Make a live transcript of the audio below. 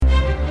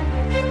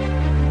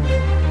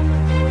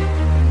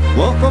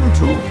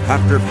to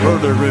After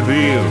Further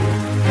Review.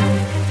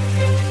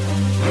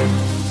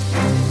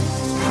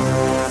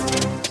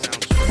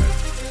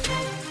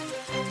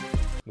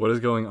 What is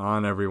going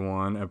on,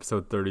 everyone?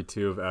 Episode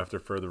 32 of After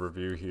Further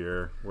Review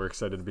here. We're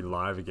excited to be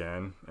live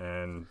again,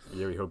 and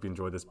yeah, we hope you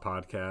enjoyed this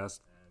podcast.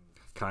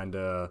 Kind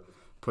of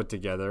put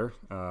together.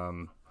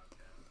 So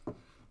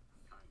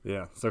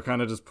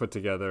kind of just put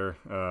together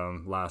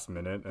last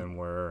minute, and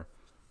we're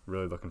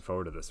really looking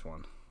forward to this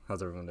one.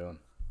 How's everyone doing?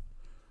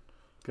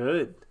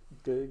 Good.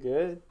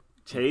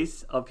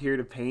 Chase up here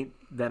to paint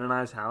Ben and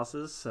I's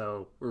houses,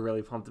 so we're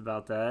really pumped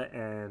about that,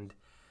 and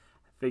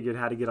figured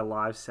how to get a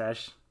last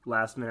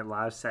minute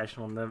live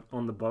session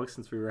on the book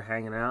since we were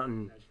hanging out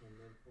and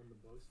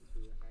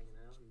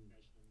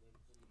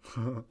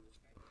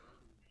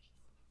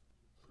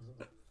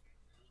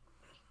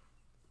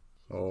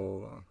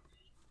Hold on.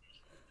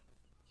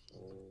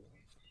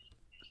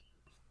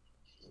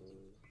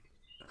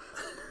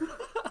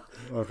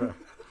 Okay.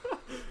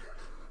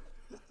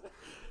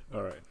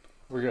 All right.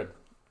 We're good.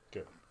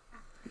 Good.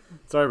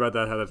 Sorry about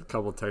that. Had a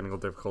couple of technical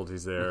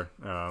difficulties there.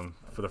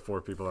 For the 4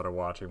 people that are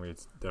watching, we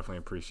definitely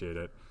appreciate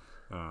it.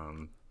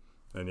 And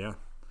yeah,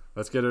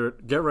 let's get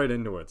right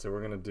into it. So we're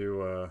going to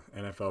do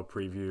NFL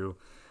preview.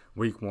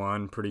 Week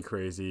 1, pretty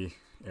crazy.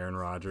 Aaron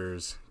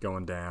Rodgers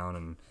going down,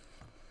 and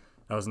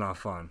that was not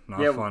fun.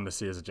 Not fun to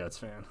see as a Jets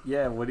fan.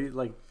 yeah. What do you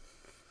like?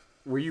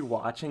 Were you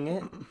watching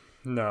it?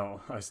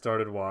 No, I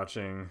started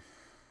watching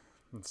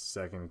the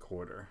second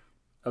quarter.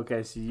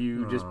 Okay, so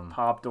you just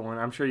popped on.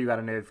 I'm sure you got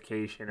a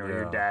notification or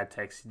your dad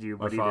texted you.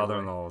 My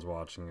father-in-law was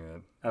watching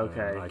it.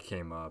 Okay. And I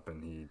came up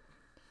and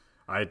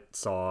I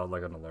saw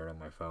like an alert on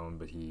my phone,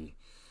 but he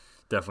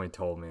definitely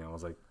told me. I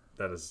was like,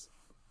 that is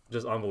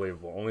just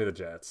unbelievable. Only the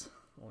Jets.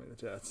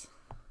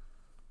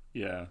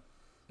 Yeah,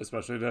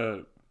 especially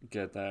to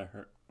get that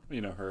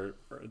hurt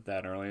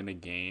that early in the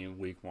game,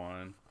 week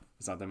 1.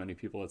 It's not that many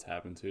people it's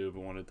happened to,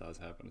 but when it does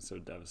happen, it's so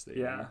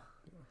devastating.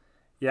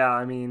 Yeah,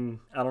 I mean,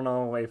 I don't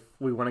know if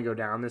we want to go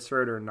down this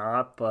road or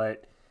not,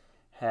 but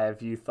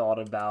have you thought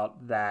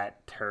about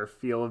that turf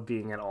field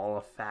being at all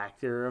a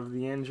factor of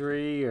the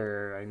injury?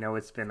 Or I know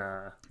it's been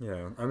a...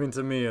 Yeah, I mean,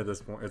 to me at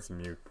this point, it's a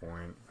mute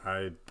point.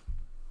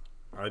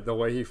 The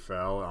way he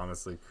fell,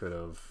 honestly, could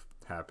have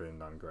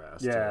happened on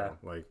grass. Yeah. Too.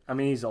 Like, I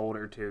mean, he's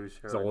older, too. So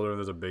he's older, and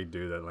there's a big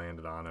dude that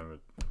landed on him.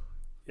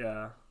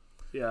 Yeah.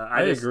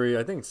 I agree.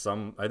 I think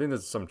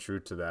there's some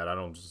truth to that. I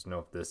don't just know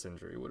if this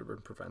injury would have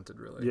been prevented,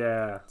 really.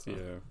 Yeah. Yeah.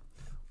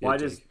 Well,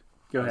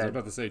 Go ahead. I was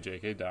about to say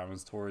J.K.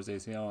 Dobbins tore his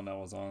ACL, and that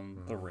was on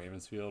the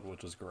Ravens field,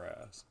 which was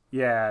grass.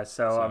 Yeah,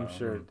 so I'm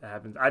sure it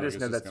happens. I just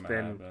know it's that's gonna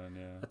been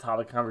happen, a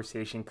topic of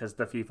conversation because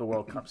the FIFA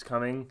World Cup's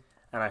coming,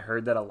 and I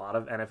heard that a lot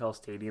of NFL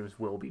stadiums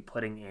will be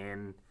putting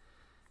in,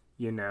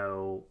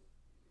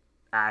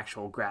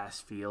 actual grass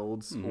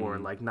fields or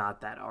like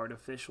not that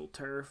artificial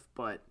turf,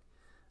 but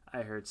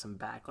I heard some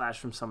backlash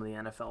from some of the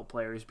NFL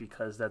players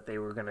because that they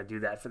were going to do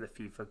that for the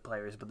FIFA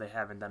players, but they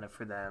haven't done it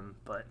for them.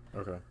 But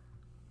Okay.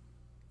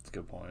 That's a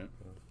good point.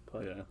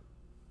 Yeah.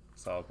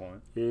 Solid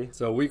point. yeah,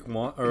 So week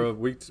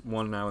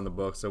 1 now in the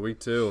book. So week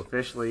 2.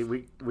 officially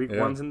week Yeah.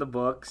 1's in the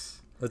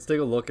books. Let's take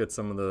a look at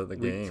some of the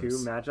Week games.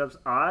 2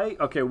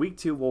 matchups. Week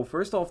 2. Well,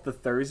 first off, the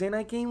Thursday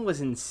night game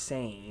was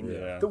insane.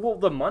 Yeah.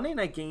 The Monday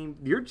night game,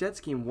 your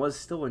Jets game was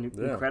still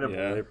incredible.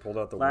 Yeah. They pulled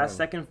out the Last win.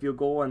 second field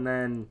goal and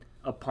then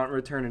a punt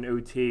return in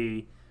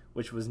OT,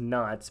 which was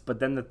nuts. But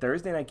then the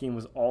Thursday night game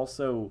was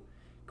also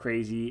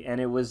crazy,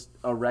 and it was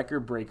a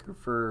record breaker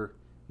for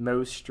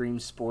most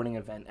streamed sporting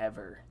event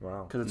ever.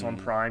 Wow. Because it's on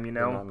Prime, Did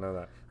not know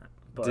that.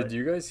 But, Did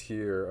you guys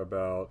hear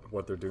about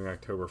what they're doing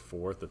October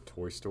 4th, the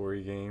Toy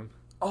Story game?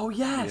 Oh,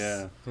 yes.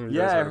 Yeah. You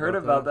Yeah, guys I heard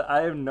about that.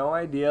 I have no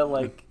idea,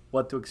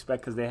 what to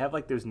expect because they have,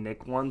 those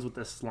Nick ones with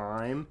the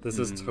slime. This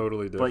is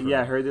totally But, different.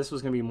 yeah, I heard this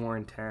was going to be more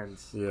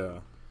intense.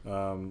 Yeah.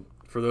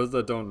 For those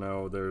that don't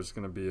know, there's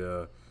going to be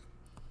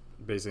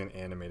basically an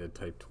animated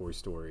type Toy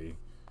Story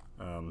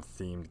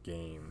themed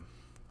game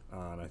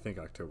on, I think,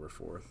 October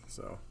 4th.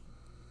 So,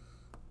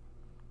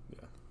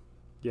 yeah.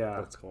 Yeah.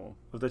 That's cool.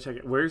 We'll have to check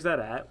it. Where's that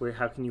at?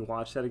 How can you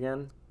watch that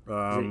again? Is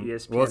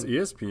it ESPN? Well, it's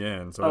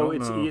ESPN. So I don't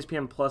it's know.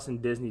 ESPN Plus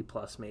and Disney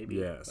Plus, maybe.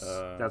 Yes.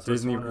 That's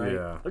Disney. Disney, right?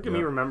 Yeah. Look at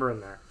me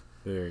remembering that.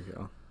 There you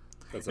go.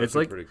 That's It's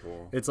actually like- pretty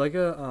cool. It's like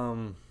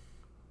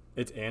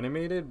it's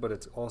animated, but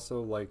it's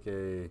also like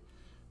a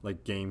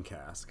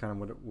Gamecast,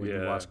 kind of when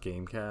you watch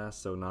Gamecast.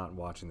 So not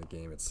watching the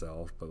game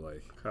itself, but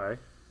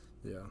Okay.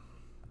 yeah.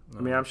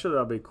 I mean, I'm sure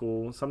that'll be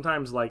cool.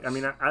 Sometimes,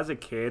 as a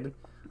kid,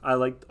 I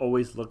liked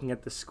always looking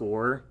at the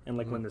score and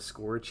when the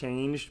score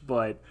changed,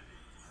 but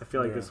I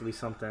feel like this will be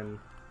something.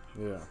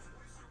 Yeah.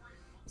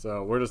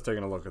 So we're just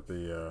taking a look at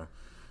the.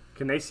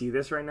 Can they see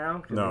this right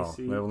now? They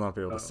will not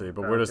be able to see.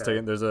 But we're just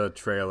taking. There's a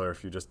trailer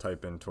if you just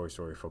type in Toy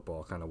Story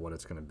football, kind of what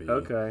it's going to be.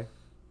 Okay.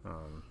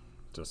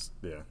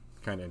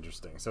 Kind of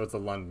interesting. So it's a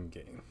London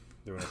game.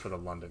 Doing it for the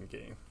London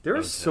game. There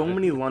are so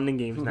many London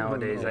games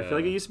nowadays. I feel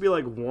like it used to be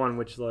one,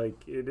 which it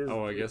is.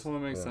 Oh, I guess it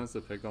makes sense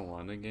to pick the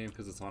London game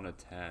because it's on at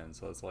 10,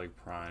 so it's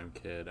prime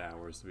kid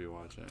hours to be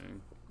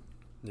watching.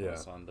 Yeah. on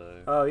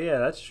Sunday. Oh yeah,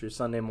 that's true.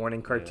 Sunday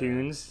morning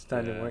cartoons.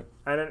 Sunday Yeah.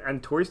 morning.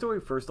 And Toy Story,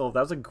 first off, that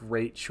was a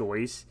great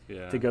choice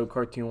Yeah. to go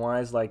cartoon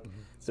wise. Like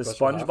the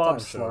Special SpongeBob halftime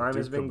show, slime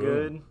has Duke been Kaboom.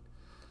 good.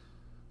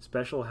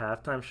 Special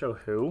halftime show.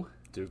 Who?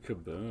 Duke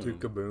Kaboom. Duke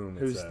Kaboom.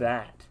 Who's it's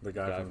that? The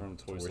guy, Guy from from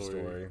Toy Toy Story.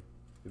 Story.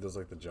 He does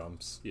like the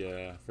jumps.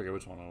 Yeah, I forget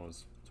which one it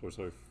was. Toy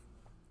Story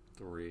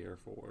 3 or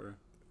 4.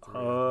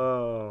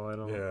 Oh, I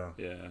don't. Yeah.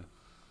 Yeah.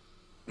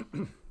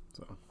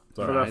 So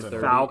For sorry, the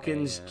 9:30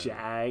 Falcons a.m.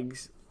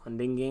 Jags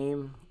London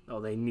game. Oh,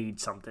 they need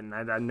something.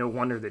 No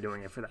wonder they're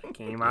doing it for that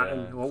game.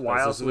 Yeah. Why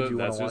That's else just would you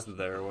want That's to watch? just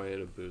their way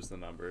to boost the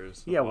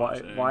numbers. Yeah, of why?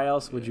 watching. Why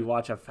else would Yeah. you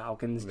watch a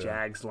Falcons Yeah.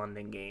 Jags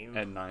London game?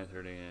 At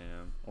 9:30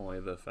 a.m.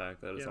 Only the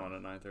fact that it's Yeah. on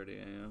at 9:30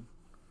 a.m.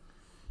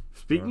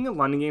 Speaking of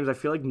London games, I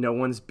feel like no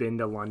one's been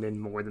to London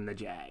more than the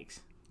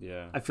Jags.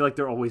 Yeah. I feel like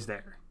they're always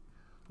there.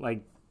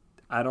 Like,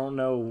 I don't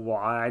know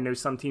why. I know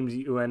some teams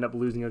you end up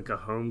losing like a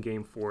home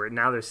game for it.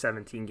 Now there's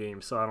 17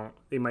 games, so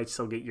they might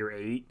still get your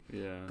 8.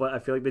 Yeah. But I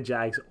feel like the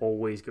Jags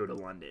always go to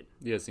London.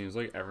 Yeah, it seems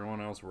like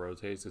everyone else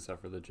rotates except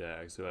for the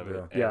Jags, who have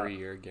it Yeah. every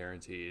year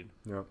guaranteed.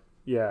 Yep.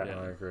 Yeah. Yeah.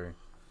 I agree.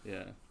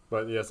 Yeah.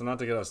 But yeah, so not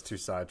to get us too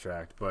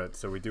sidetracked, but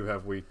so we do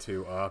have week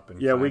 2 up, and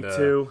Yeah, week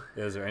 2.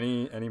 Is there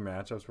any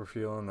matchups we're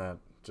feeling that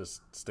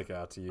just stick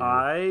out to you?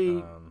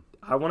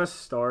 I want to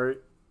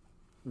start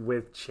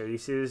with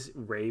Chase's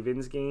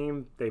Ravens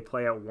game. They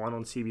play at 1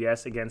 on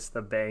CBS against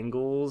the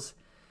Bengals.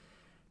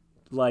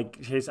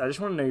 Like, Chase, I just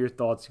want to know your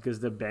thoughts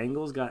because the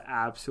Bengals got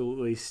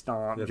absolutely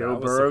stomped. Yeah, Joe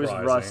that was Burrow's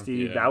surprising. rusty.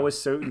 Yeah. That was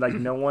so, like,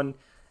 no one,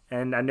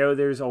 and I know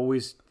there's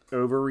always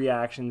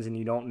overreactions and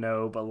you don't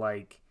know, but,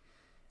 like,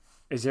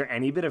 is there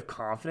any bit of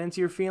confidence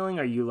you're feeling?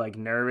 Are you, like,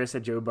 nervous that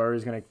Joe Burrow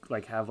is going to,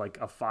 like, have, like,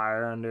 a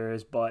fire under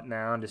his butt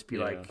now and just be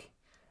Yeah. like,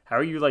 how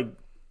are you, like,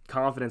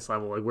 confidence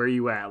level? Like, where are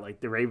you at?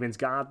 Like, the Ravens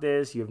got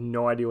this. You have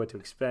no idea what to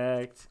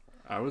expect.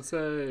 I would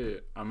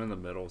say I'm in the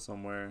middle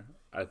somewhere.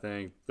 I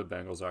think the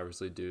Bengals are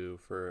obviously due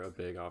for a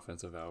big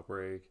offensive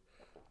outbreak.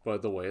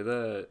 But the way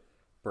that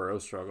Burrow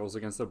struggles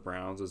against the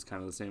Browns is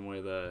kind of the same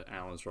way that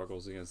Allen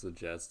struggles against the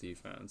Jets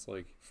defense.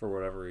 Like, for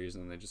whatever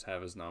reason, they just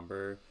have his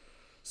number.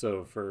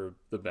 So for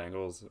the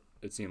Bengals,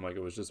 it seemed like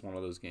it was just one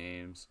of those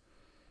games.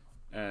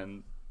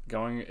 And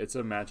it's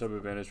a matchup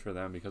advantage for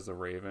them because the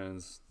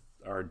Ravens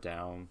are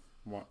down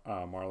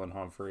Marlon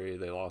Humphrey.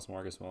 They lost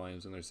Marcus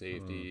Williams and their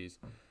safeties.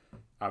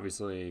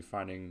 Obviously,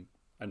 finding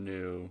a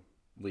new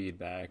lead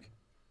back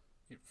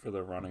for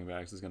the running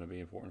backs is going to be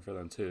important for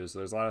them too. So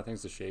there's a lot of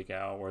things to shake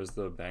out, whereas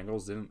the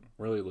Bengals didn't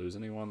really lose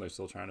anyone. They're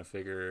still trying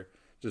to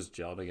just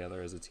gel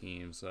together as a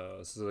team. So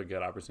this is a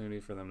good opportunity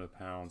for them to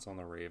pounce on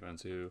the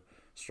Ravens, who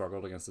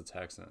struggled against the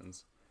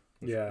Texans,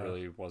 which Yeah.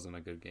 really wasn't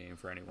a good game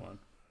for anyone.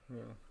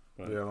 Yeah.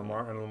 But, Yeah,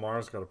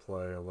 Lamar's got to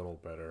play a little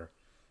better.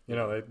 You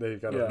know, they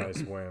got Yeah. a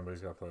nice win, but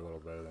he's got to play a little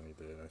better than he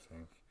did, I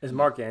think. Is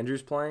Mark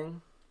Andrews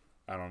playing?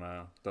 I don't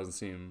know. Doesn't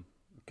seem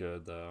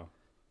good though.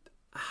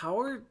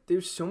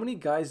 There's so many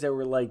guys that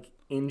were like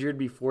injured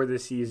before the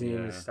season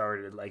even Yeah.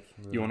 started. Like,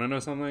 You want to know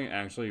something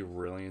actually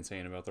really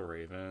insane about the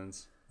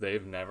Ravens?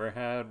 They've never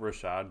had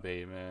Rashad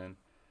Bateman,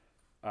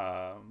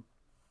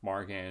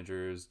 Mark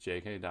Andrews,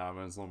 J.K.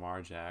 Dobbins,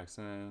 Lamar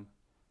Jackson,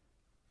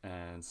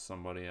 and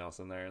somebody else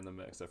in there in the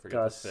mix. I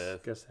forget the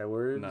fifth. Gus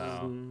Edwards.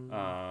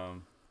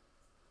 No.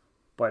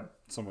 But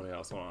Somebody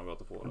else. Hold on, I'm about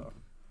to pull it up.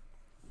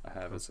 I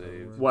have it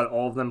saved. what?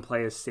 All of them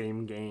play a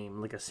same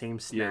game, like a same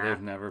snap. Yeah,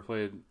 they've never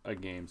played a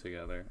game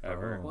together,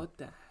 ever. Oh. What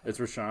the? It's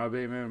Rashad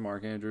Bateman,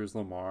 Mark Andrews,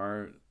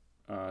 Lamar,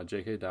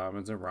 J.K.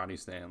 Dobbins, and Ronnie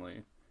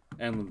Stanley.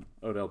 And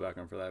Odell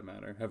Beckham, for that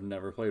matter, have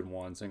never played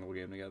one single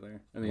game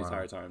together in the Wow.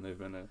 entire time they've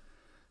been in.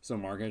 So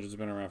Mark Andrews has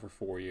been around for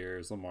 4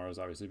 years. Lamar's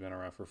obviously been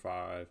around for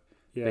 5.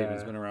 Yeah.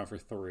 Bateman's been around for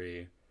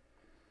 3.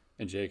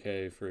 And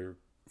J.K. for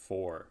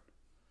 4.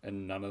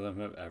 And none of them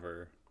have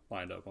ever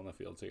lined up on the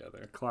field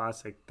together.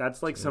 Classic.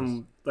 That's like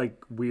some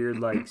like weird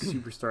like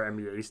superstar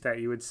NBA stat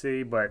you would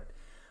see, but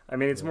I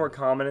mean it's more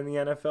common in the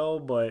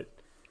NFL, but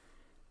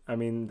I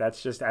mean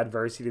that's just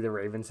adversity the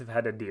Ravens have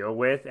had to deal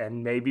with,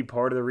 and maybe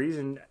part of the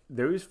reason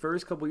those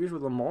first couple years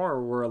with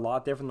Lamar were a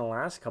lot different than the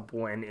last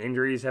couple, and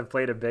injuries have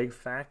played a big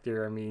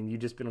factor. I mean, you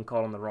just been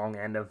caught on the wrong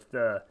end of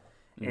the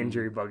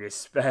injury bug,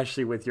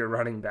 especially with your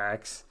running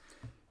backs.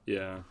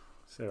 Yeah.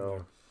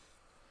 So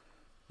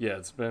Yeah,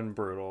 it's been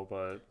brutal,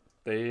 but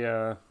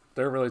they're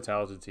a really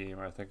talented team.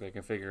 I think they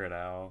can figure it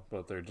out,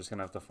 but they're just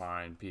gonna have to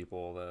find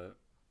people that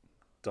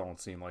don't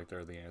seem like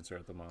they're the answer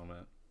at the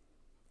moment.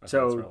 I think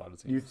that's for a lot So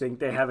of teams. you think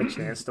they have a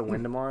chance to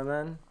win tomorrow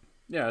then?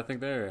 Yeah, I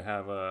think they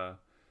have a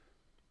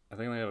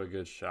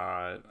good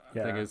shot. I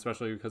think Yeah.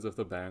 especially because if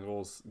the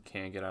Bengals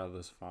can't get out of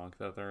this funk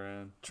that they're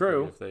in.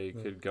 True. If they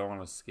could go on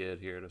a skid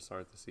here to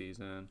start the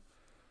season.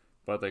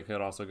 But they could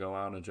also go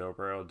out, and Joe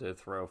Burrow did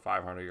throw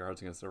 500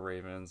 yards against the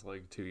Ravens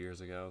like 2 years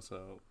ago,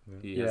 so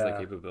he has that Yeah.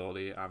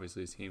 capability.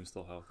 Obviously, his team's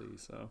still healthy,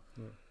 so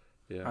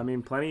yeah. I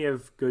mean, plenty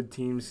of good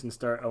teams can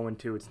start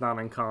 0-2. It's not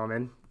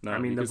uncommon. No, I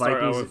mean, you the could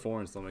start Vikings. 0-4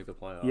 and still make the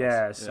playoffs.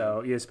 Yeah,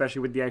 so yeah,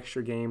 especially with the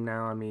extra game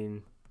now. I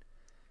mean,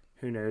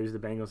 who knows? The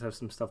Bengals have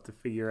some stuff to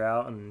figure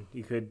out, and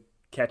you could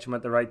catch them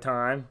at the right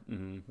time.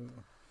 Mm-hmm.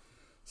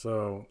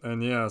 So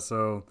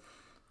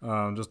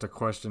just a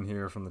question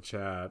here from the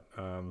chat.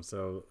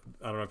 So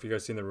I don't know if you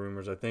guys seen the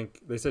rumors. I think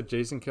they said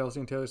Jason Kelce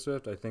and Taylor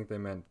Swift. I think they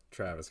meant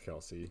Travis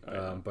Kelce. Oh,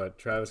 yeah. But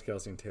Travis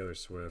Kelce and Taylor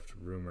Swift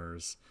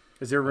rumors.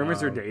 Is there rumors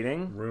they're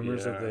dating?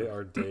 Rumors that Yeah. they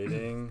are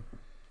dating.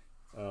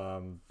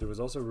 There was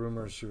also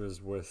rumors she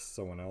was with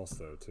someone else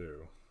though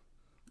too.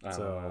 I don't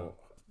know.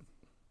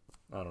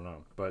 I don't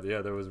know. But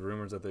yeah, there was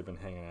rumors that they've been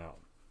hanging out.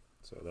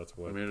 So that's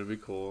what. I mean, it'd be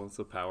cool. It's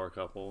a power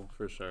couple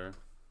for sure.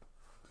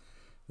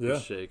 Yeah.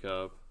 Shake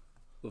up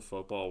the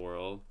football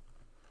world.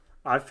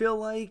 I feel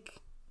like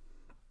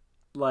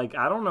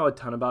I don't know a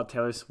ton about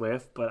Taylor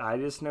Swift, but I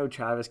just know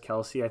Travis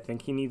Kelce. I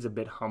think he needs a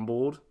bit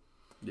humbled.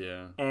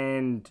 Yeah.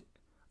 And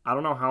I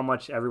don't know how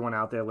much everyone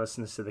out there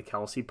listens to the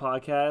Kelce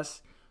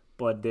podcast,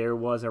 but there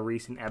was a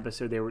recent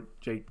episode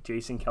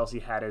Jason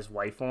Kelce had his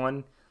wife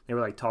on. They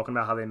were like talking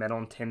about how they met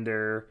on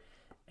Tinder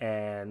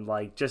and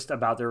like just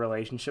about their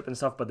relationship and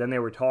stuff. But then they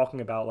were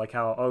talking about like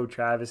how,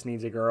 Travis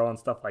needs a girl and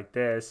stuff like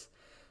this.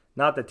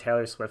 Not that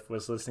Taylor Swift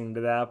was listening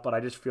to that, but I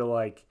just feel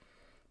like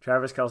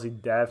Travis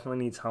Kelce definitely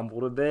needs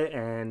humbled a bit,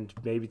 and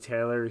maybe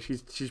Taylor,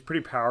 she's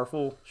pretty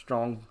powerful,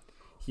 strong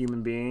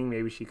human being.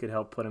 Maybe she could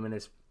help put him in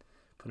his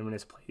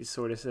place,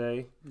 sort of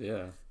say.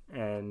 Yeah.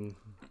 And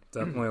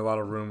Definitely a lot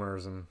of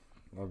rumors, and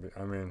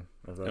I mean,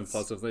 if And that's,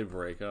 plus, if they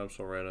break up,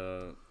 she'll write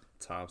a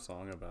top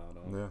song about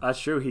him. yeah, that's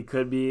true. He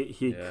could be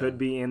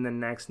Yeah. in the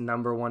next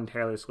 #1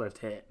 Taylor Swift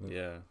hit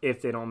Yeah.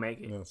 if they don't make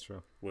it. yeah, that's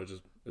true. Which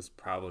is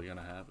probably going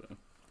to happen.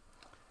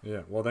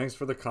 Yeah. Well, thanks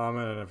for the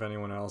comment, and if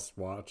anyone else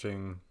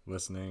watching,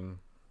 listening,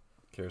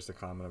 cares to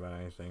comment about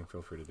anything,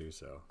 feel free to do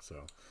so.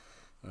 So,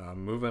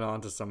 moving on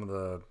to some of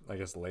the, I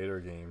guess, later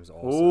games.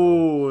 Also,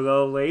 Ooh,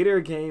 the later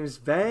games,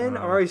 Ben.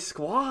 Our our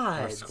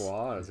squads.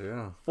 squads,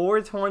 yeah.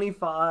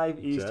 4:25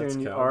 Eastern. Jets,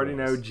 You already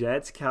know Cowboys.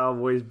 Jets,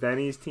 Cowboys,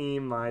 Benny's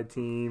team, my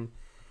team.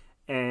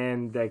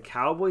 And the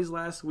Cowboys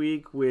last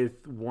week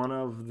with one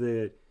of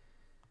the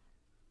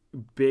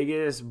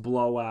biggest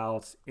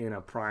blowouts in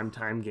a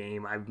primetime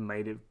game I've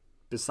made it.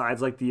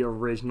 Besides like the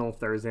original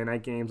Thursday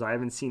night games, I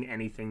haven't seen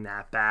anything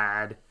that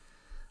bad.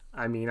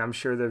 I mean, I'm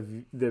sure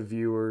the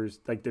viewers,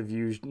 like the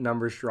views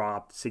numbers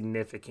dropped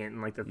significant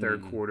in like the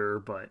third quarter,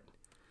 but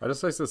I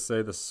just like to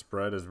say the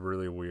spread is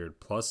really weird.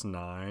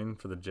 +9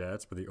 for the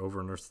Jets, but the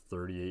over/under's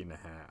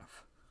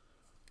 38.5.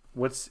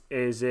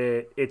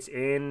 it's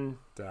in.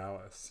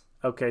 Dallas.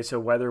 Okay, so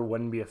weather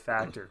wouldn't be a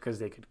factor because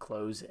they could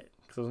close it.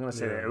 Because I was going to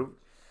say Yeah. that.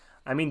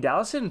 I mean,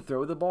 Dallas didn't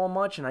throw the ball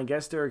much, and I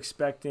guess they're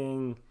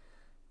expecting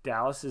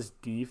Dallas's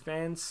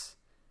defense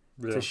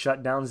Yeah. to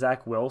shut down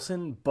Zach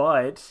Wilson.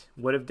 But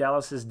what if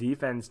Dallas's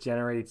defense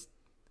generates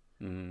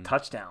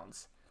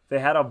touchdowns? They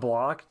had a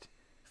blocked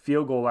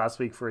field goal last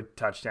week for a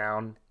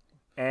touchdown,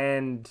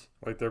 and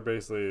Like they're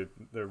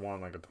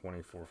wanting like a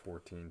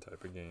 24-14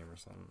 type of game or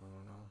something. I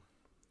don't know.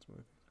 That's what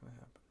I think's gonna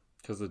happen.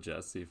 Because the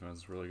Jets defense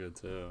is really good,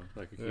 too.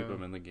 That could keep Yeah.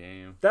 them in the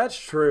game. that's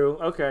true.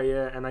 Okay,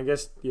 yeah, and I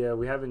guess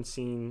we haven't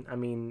seen. I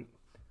mean,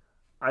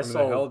 I They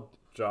saw. held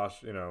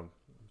Josh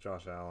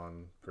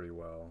Allen pretty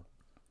well.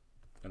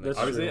 And That's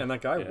Obviously, true. and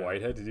that guy Yeah.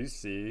 Whitehead, did you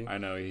see? I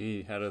know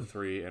he had a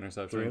 3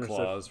 interception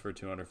clause for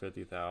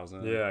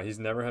 250,000. Yeah, he's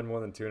never had more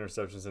than 2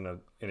 interceptions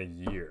in a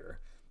year,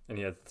 and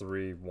he had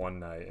 3 one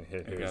night and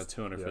hit He his got a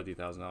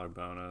 $250,000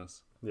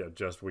 bonus. Yeah,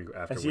 just week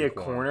after. Is he a week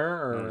one.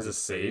 corner or He's a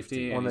safety,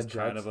 safety. and On the he's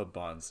kind Jets? of a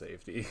bun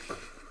safety.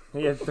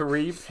 He had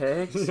 3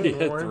 picks. he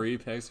and had more? 3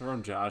 picks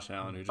from Josh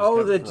Allen, who just Oh,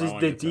 kept the throwing it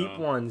to deep him.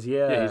 ones,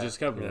 yeah. Yeah, he just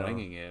kept Yeah.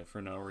 winging it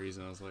for no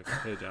reason. I was like,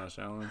 hey, Josh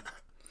Allen.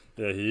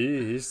 Yeah,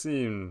 he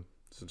seemed.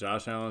 So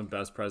Josh Allen,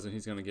 best present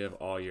he's going to give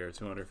all year,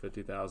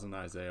 250,000.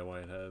 Isaiah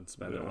Whitehead,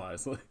 spend it Yeah.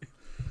 wisely.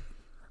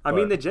 I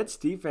mean, but- the Jets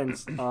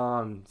defense,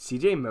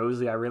 CJ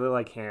Mosley, I really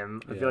like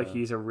him. I feel like Yeah.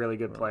 he's a really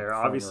good player.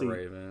 Former Obviously,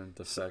 Raven,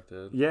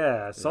 defected.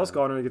 yeah, Sauce Yeah.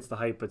 Gardner gets the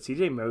hype, but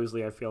CJ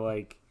Mosley, I feel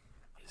like,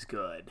 is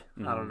good.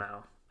 I Mm-hmm. don't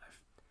know.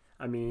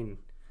 I mean,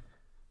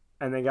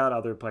 and they got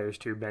other players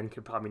too. Ben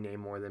could probably name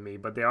more than me,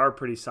 but they are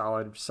pretty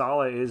solid.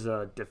 Saleh is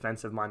a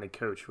defensive-minded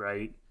coach,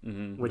 right?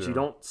 Mm-hmm. Which you Yeah.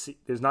 don't see.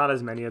 There's not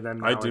as many of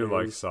them I do like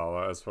nowadays.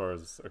 Salah as far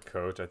as a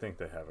coach. I think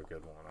they have a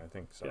good one. I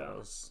think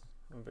Salah's.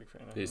 I'm a big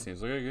fan of He him.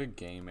 seems like a good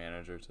game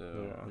manager,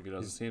 too. Yeah. Like, he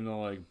doesn't seem to,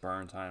 like,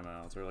 burn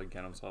timeouts or, like,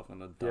 get himself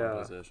into dumb Yeah.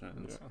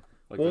 positions. Yeah.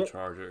 Like Well- the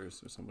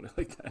Chargers or somebody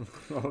like that.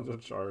 Oh, the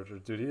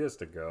Chargers, dude, he has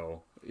to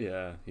go.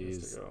 Yeah, He has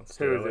he's... to go. Who, the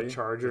Staley?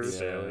 Chargers? Is it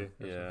Staley?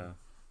 Yeah.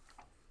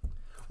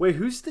 Wait,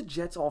 who's the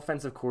Jets'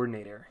 offensive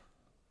coordinator?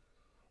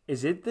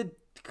 Is it the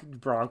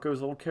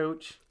Broncos' old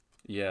coach?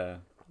 Yeah.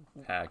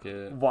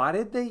 Hackett. Why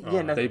did they?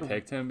 Yeah, no, They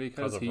picked him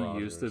because 'Cause of he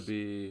used to Rodgers.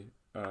 be,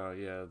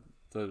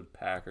 the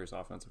Packers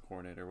offensive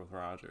coordinator with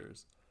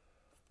Rodgers.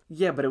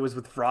 yeah, but it was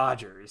with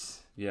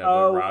Rodgers. Yeah,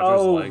 but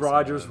Rodgers likes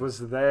Rodgers him. was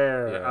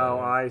there. Yeah. Oh,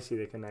 I see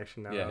the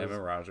connection now. Yeah, him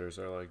and Rodgers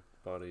are like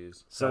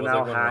buddies. So That was now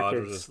like when Rodgers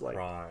Hackett's was like.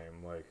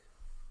 prime. Like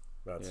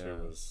that's Yeah.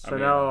 who was. So I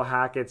mean- now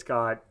Hackett's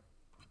got.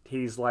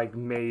 He's like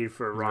made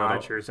for got a-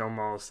 Rodgers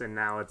almost, and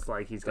now it's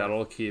like he's got.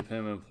 That'll keep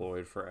him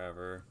employed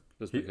forever,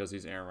 just because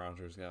he's Aaron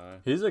Rodgers' guy.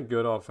 He's a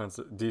good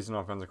decent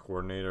offensive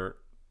coordinator.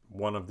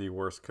 One of the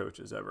worst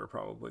coaches ever,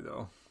 probably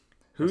though.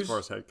 As far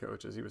as head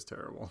coaches, he was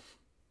terrible.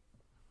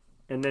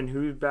 And then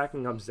who's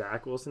backing up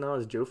Zach Wilson now?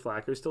 Is Joe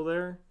Flacco still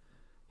there?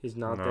 He's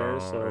not there,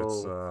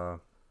 so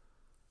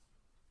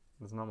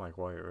it's not Mike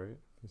White, right?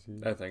 Is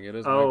he? I think it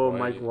is. Oh, Mike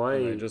Mike White.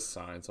 And White. they just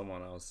signed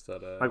someone else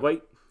today. Mike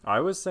White. I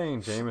was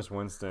saying Jameis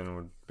Winston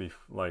would be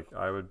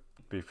I would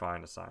be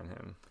fine to sign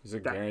him. He's a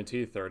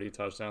guaranteed 30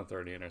 touchdown,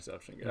 30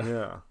 interception guy.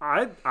 Yeah.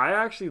 I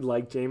actually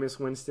like Jameis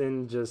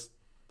Winston. Just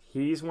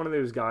he's one of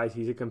those guys.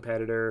 He's a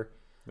competitor.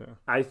 Yeah.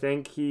 I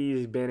think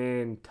he's been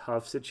in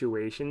tough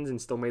situations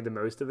and still made the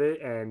most of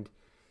it. And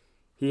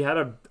he had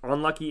an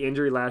unlucky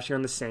injury last year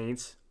on the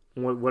Saints.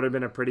 What would have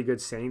been a pretty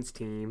good Saints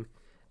team.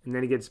 And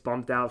then he gets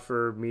bumped out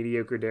for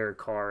mediocre Derek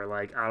Carr.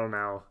 Like, I don't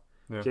know.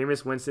 Yeah.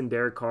 Jameis Winston,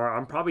 Derek Carr.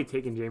 I'm probably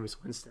taking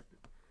Jameis Winston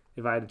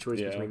if I had a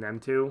choice between them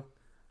two.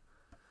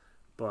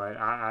 But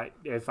I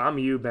if I'm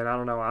you, Ben, I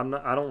don't know.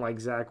 I don't like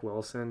Zach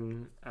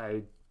Wilson.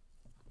 I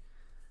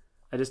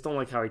just don't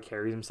like how he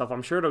carries himself.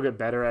 I'm sure it'll get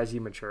better as he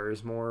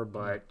matures more,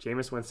 but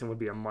Jameis Winston would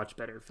be a much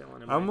better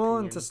fill-in. I'm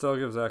willing to still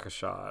give Zach a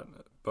shot,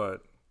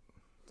 but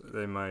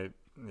they might,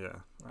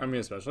 I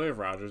mean, especially if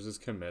Rodgers is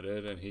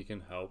committed and he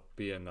can help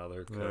be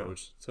another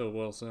coach to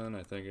Wilson,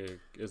 I think it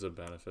is a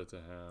benefit to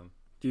him.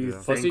 Do you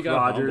Plus, he think got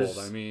Rodgers?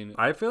 humbled. I mean,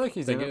 I feel like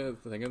he's think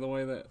of the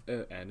way that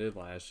it ended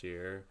last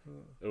year.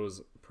 It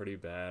was pretty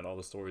bad. All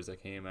the stories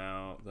that came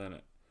out.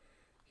 Then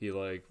he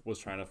was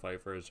trying to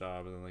fight for his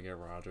job, and then they get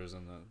Rodgers,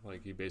 and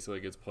he basically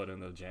gets put in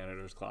the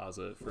janitor's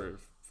closet for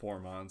 4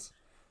 months,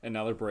 and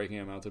now they're breaking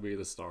him out to be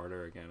the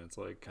starter again. It's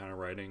kind of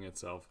writing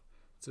itself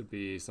to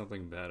be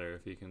something better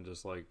if he can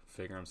just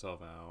figure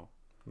himself out,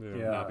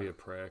 not be a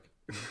prick.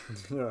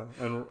 Yeah,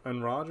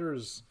 and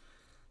Rodgers,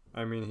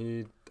 I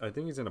mean, I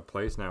think he's in a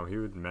place now. He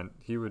would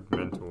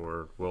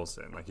mentor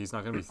Wilson. He's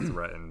not going to be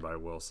threatened by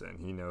Wilson.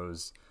 He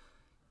knows,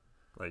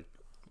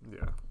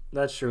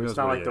 That's true. He It's knows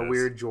not what like he the is.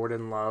 weird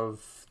Jordan Love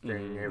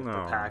thing with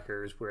No. the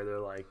Packers where they're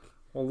like,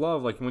 well,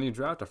 Love, when you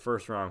draft a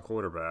first-round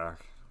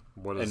quarterback,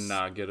 And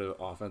not get an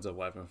offensive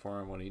weapon for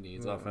him when he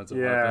needs offensive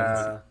yeah,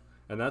 weapons.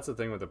 and that's the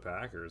thing with the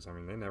Packers. I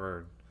mean, they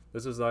never.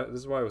 This is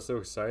why it was so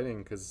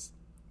exciting because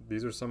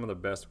these are some of the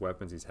best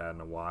weapons he's had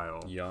in a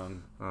while.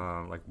 Young.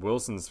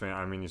 Wilson's fan.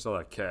 I mean, you saw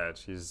that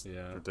catch. He's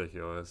Yeah.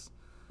 ridiculous.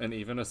 And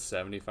even a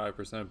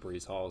 75%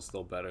 Brees Hall is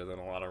still better than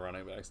a lot of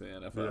running backs in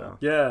the NFL.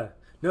 Yeah. yeah.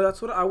 No,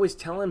 that's what I was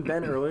telling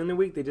Ben earlier in the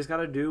week. They just got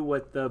to do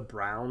what the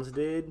Browns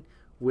did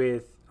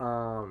with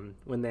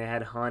when they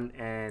had Hunt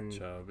and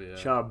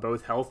Chubb,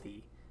 both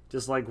healthy.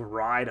 Just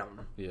ride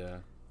them. Yeah.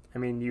 I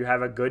mean, you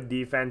have a good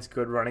defense,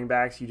 good running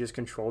backs. You just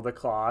control the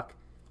clock.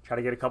 Try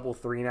to get a couple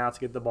 3-and-outs,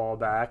 get the ball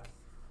back.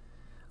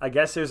 I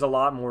guess there's a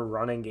lot more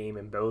running game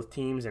in both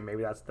teams, and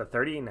maybe that's the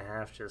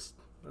 30.5. Just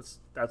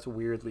that's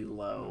weirdly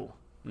low.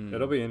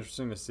 It'll be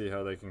interesting to see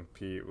how they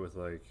compete with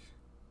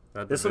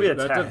that. This will be a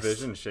that test.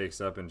 division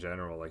shakes up in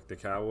general. The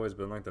Cowboys,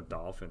 but the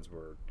Dolphins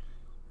were,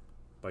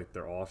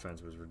 their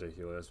offense was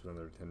ridiculous, but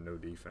then they had no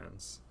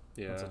defense.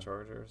 Yeah. Against the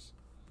Chargers.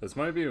 This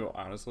might be,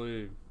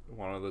 honestly,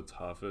 one of the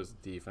toughest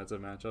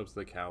defensive matchups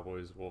the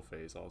Cowboys will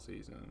face all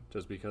season,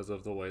 just because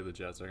of the way the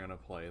Jets are going to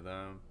play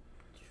them.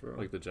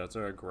 True. The Jets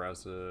are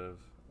aggressive.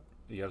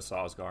 You have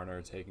Sauce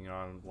Gardner taking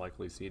on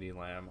likely CeeDee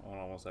Lamb on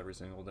almost every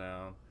single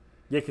down.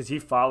 Yeah, because he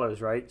follows,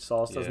 right?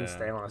 Sauce doesn't Yeah.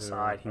 stay on the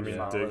side. He I mean,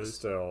 follows. Diggs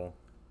still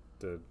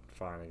did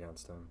fine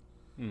against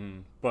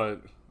him.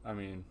 But, I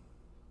mean,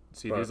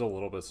 CeeDee's a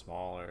little bit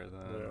smaller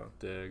than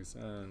Diggs.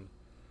 And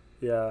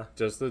Yeah.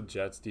 just the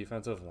Jets'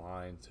 defensive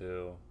line,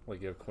 too.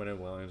 You have Quinnen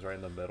Williams right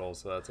in the middle,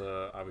 so that's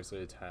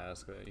obviously a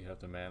task that you have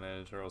to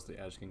manage, or else the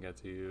edge can get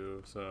to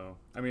you. So,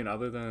 I mean,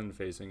 other than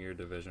facing your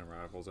division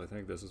rivals, I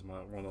think this is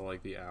one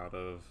of, the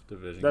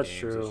out-of-division That's games.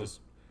 true. It's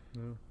just,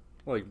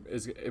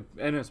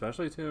 and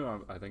especially,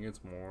 too, I think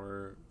it's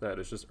more that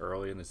it's just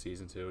early in the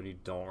season, too, and you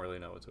don't really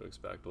know what to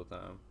expect with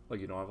them.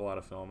 You don't have a lot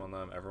of film on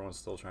them. Everyone's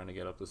still trying to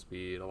get up to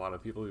speed. A lot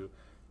of people who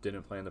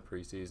didn't play in the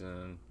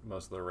preseason,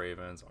 most of the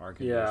Ravens aren't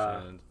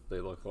conditioned. Yeah. They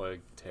look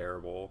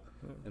terrible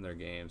in their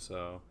game.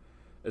 So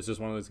it's just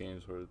one of those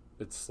games where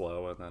it's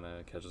slow and then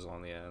it catches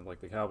on the end.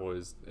 The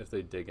Cowboys, if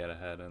they did get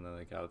ahead and then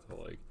they got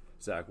to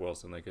Zach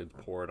Wilson, they could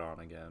pour it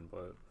on again.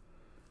 But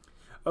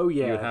Oh,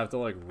 yeah. you would have to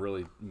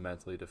really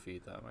mentally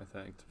defeat them, I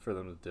think, for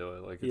them to do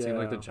it. It seemed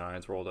like the Yeah.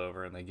 Giants rolled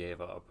over and they gave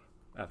up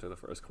after the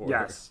first quarter.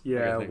 Yes,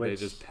 yeah, I think they which-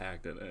 just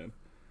packed it in.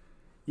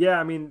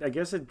 Yeah, I mean, I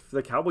guess for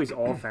the Cowboys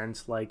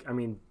offense,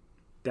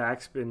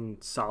 Dak's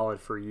been solid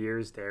for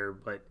years there,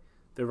 but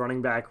the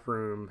running back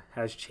room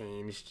has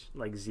changed.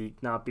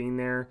 Zeke not being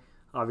there.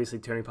 Obviously,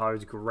 Tony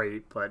Pollard's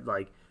great, but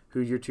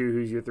who's your 2,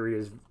 who's your 3?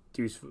 Does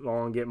Deuce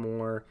Vaughn get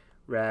more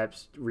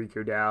reps?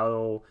 Rico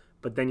Dowdle.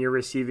 But then your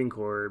receiving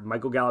core,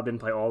 Michael Gallup didn't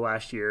play all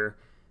last year.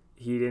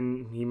 He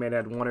may have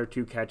had 1 or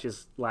 2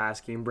 catches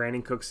last game.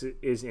 Brandon Cooks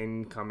is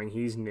incoming.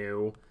 He's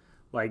new.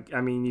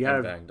 You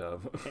have banged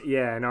up.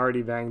 yeah, and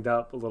already banged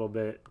up a little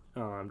bit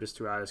just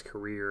throughout his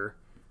career.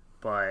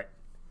 But,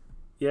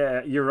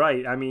 yeah, you're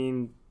right. I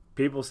mean,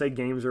 people say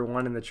games are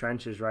won in the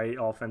trenches, right?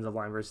 Offensive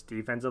line versus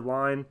defensive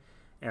line.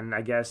 And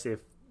I guess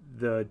if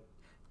the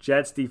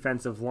Jets'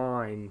 defensive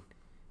line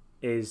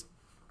is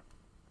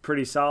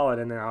pretty solid,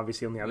 and then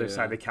obviously on the other Yeah.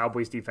 side, the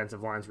Cowboys'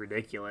 defensive line's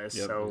ridiculous.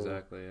 Yep, so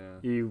exactly. Yeah.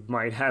 you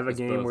might have a It's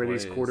game both where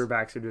these ways.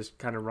 quarterbacks are just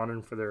kind of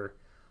running for their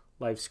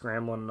life,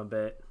 scrambling a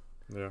bit.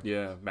 Yeah.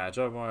 Yeah,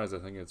 matchup wise, I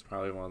think it's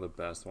probably one of the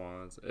best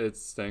ones. It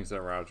stinks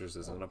that Rodgers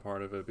isn't a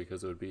part of it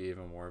because it would be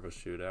even more of a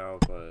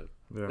shootout, but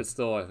Yeah. it's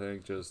still, I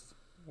think, just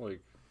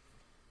like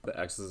the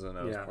X's and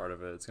O's Yeah. part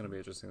of it. It's going to be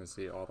interesting to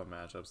see all the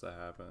matchups that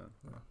happen.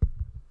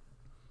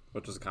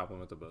 Which is a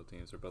compliment to both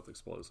teams. They're both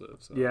explosive.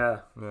 So.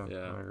 Yeah.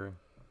 Yeah, I agree.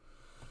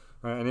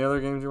 All right, any other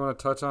games you want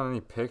to touch on?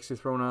 Any picks you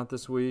thrown out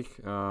this week?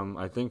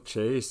 I think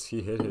Chase,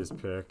 he hit his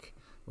pick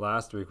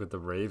last week with the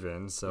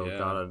Ravens, so Yeah.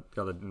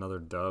 got another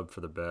dub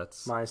for the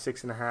bets.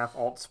 -6.5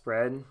 alt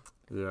spread.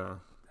 Yeah.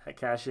 That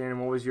cash in. And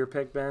what was your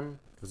pick, Ben?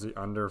 It was the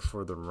under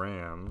for the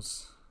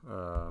Rams.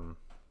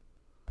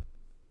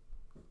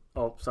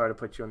 Oh, sorry to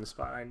put you on the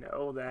spot. I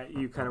know that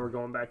you kind of were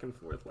going back and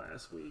forth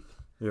last week.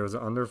 Yeah, it was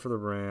under for the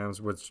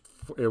Rams, which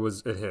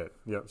it hit.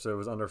 Yep, so it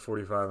was under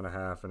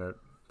 45.5, and it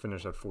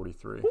finished at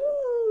 43.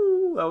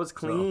 Ooh, that was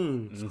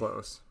clean. It's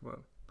close, but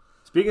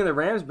Speaking of the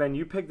Rams, Ben,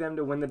 you picked them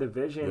to win the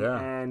division, Yeah.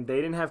 and they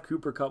didn't have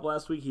Cooper Kupp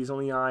last week. He's on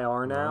the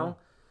IR now.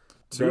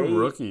 two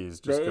rookies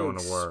just They going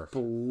to work.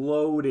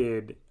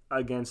 exploded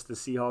against the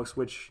Seahawks,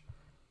 which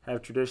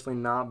have traditionally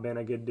not been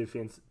a good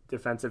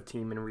defensive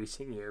team in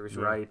recent years,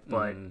 Yeah. right?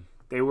 But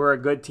they were a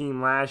good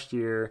team last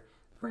year.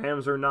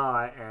 Rams are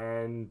not,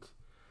 and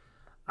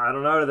I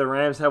don't know. Do the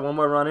Rams have one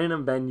more run in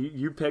them? Ben,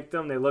 you picked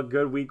them. They look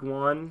good week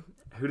one.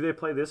 Who do they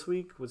play this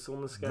week? What's on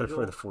the They schedule?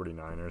 play the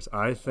 49ers.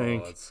 I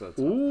think. It's a tough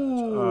matchup.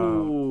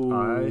 Ooh.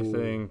 I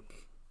think,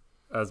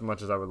 as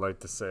much as I would like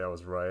to say I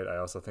was right, I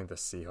also think the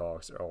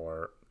Seahawks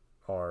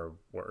are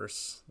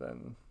worse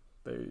than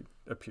they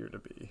appear to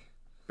be.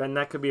 Ben,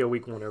 that could be a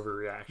week one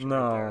overreaction. right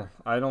No, there.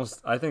 I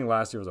don't. I think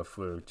last year was a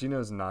fluke.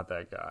 Gino's not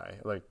that guy.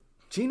 Like,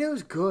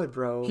 Gino's good,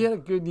 bro. he had a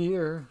good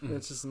year.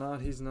 It's just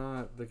not. He's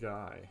not the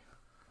guy.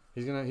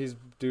 He's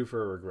due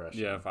for a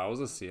regression. Yeah, if I was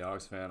a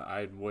Seahawks fan,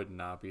 I would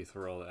not be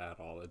thrilled at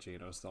all that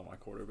Geno's still my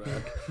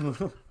quarterback. I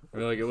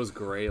mean, like, it was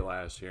great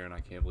last year, and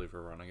I can't believe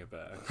we're running it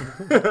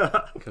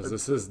back. Because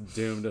this is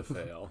doomed to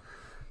fail.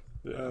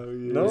 Yeah. Oh,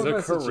 yeah. No He's a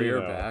offense to career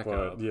Gino,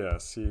 backup. but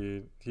yes,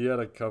 he had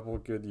a couple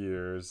good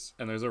years.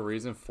 And there's a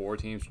reason 4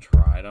 teams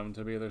tried him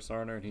to be their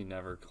starter, and he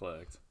never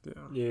clicked. Yeah.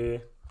 Yeah,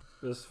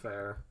 that's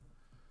fair.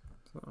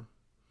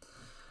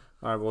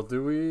 All right. Well,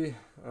 do we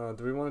want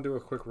to do a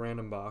quick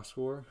random box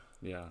score?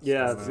 Yeah.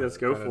 Yeah, So, let's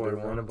go kinda for do it.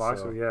 one, Random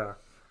box, so- yeah.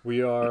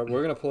 We're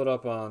gonna pull it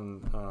up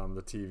on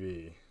the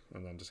TV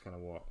and then just kind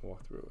of walk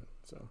through it.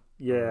 So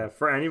Yeah,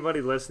 for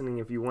anybody listening,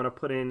 if you want to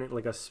put in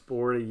like a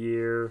sport a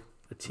year,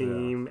 a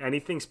team,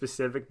 anything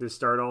specific to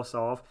start us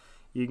off,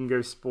 you can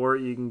go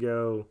sport, you can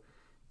go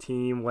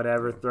team,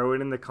 whatever. Throw it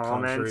in the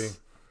comments. Country.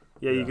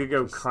 Yeah, you Yeah, could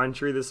go just-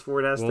 country. The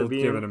sport has we'll to be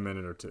give in. it a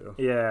minute or two.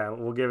 Yeah,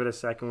 we'll give it a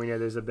second. We know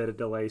there's a bit of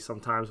delay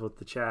sometimes with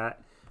the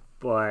chat,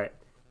 but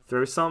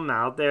throw something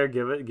out there.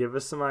 Give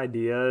us some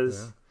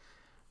ideas. Yeah.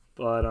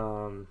 But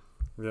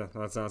Yeah,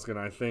 that sounds good.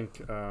 I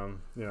think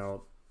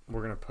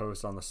we're gonna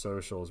post on the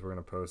socials. We're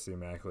gonna post the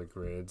immaculate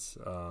grids.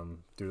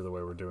 Due to the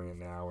way we're doing it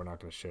now, we're not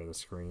gonna share the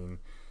screen.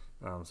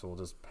 So we'll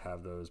just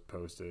have those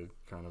posted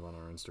kind of on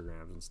our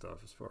Instagrams and stuff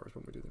as far as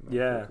when we do the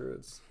immaculate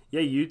grids.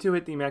 yeah, you two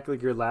hit the immaculate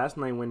grid last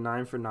night. Went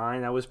 9 for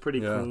 9. That was pretty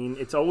Yeah. clean.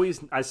 It's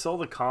always I saw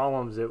the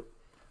columns. It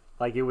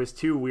was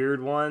 2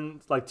 weird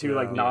ones, like 2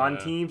 Yeah.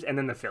 non-teams, and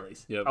then the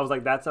Phillies. Yep. I was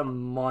like, that's a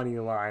money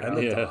line. And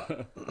the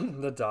Yeah.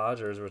 the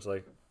Dodgers, which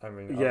I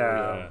mean,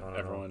 Yeah. I don't know.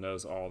 Everyone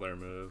knows all their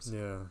moves.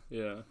 Yeah.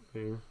 Yeah.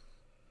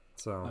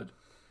 So.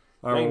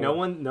 I think no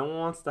one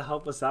wants to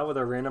help us out with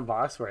our random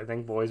box score. I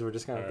think, boys, we're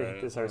just gonna have to hit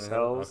Alright. this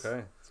ourselves.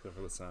 Okay. Let's go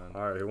for the sun.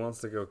 All right. Who wants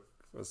to go?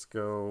 Let's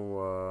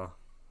go.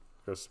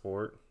 Go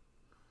sport.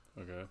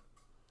 Okay.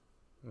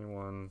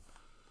 Anyone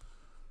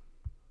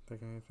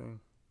think anything?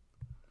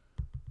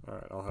 All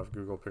right. I'll have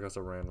Google pick us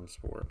a random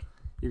sport.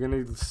 You're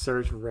gonna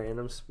search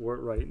random sport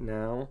right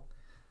now.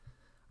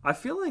 I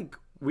feel like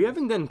we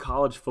haven't done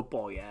college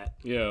football yet.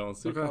 Yeah,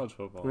 let's do Okay. college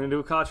football. We're gonna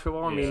do college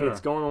football. I mean, Yeah.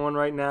 it's going on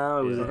right now.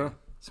 It was Yeah.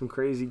 some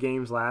crazy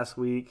games last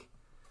week.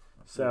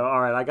 So,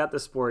 all right, I got the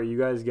sport. You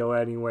guys go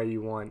anywhere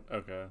you want.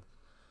 Okay.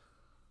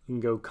 You can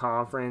go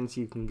conference.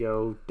 You can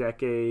go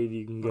decade.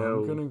 You can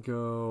go. I'm gonna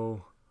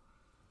go.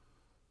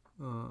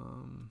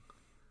 I'm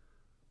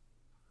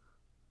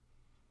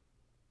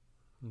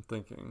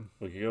thinking.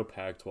 We could go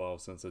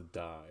Pac-12 since it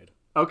died.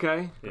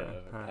 Okay, Yeah,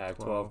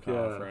 Pac-12, Pac-12 yeah.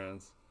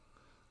 conference.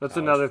 that's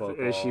College another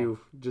football. issue.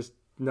 Just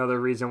another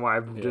reason why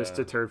I'm just Yeah.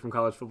 deterred from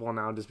college football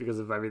now, just because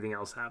of everything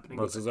else happening.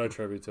 This is our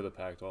tribute to the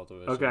Pac-12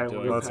 division. Okay,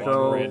 Doing we'll Let's one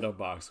go random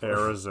box score.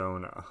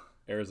 Arizona.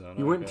 Arizona.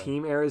 You went okay.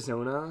 Team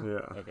Arizona.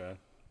 Yeah. Okay.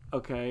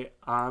 Okay,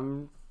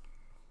 I'm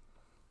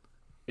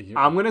You-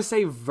 gonna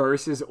say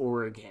versus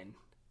Oregon.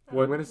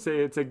 What- I'm gonna say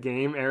it's a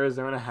game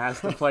Arizona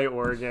has to play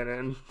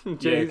Oregon in.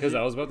 yeah, because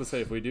I was about to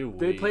say if we do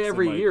they weeks, play it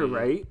every might year, be-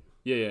 right?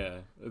 Yeah, yeah.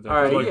 All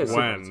right, Like yeah.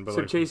 when, So, but so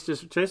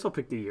like- Chase will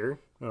pick the year.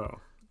 Oh. All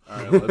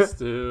right, let's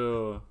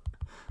do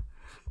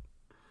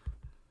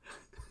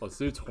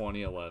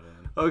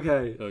 2011.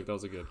 Okay. I feel like that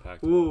was a good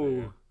Pac-12 Ooh.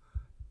 year.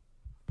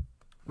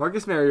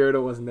 Marcus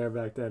Mariota wasn't there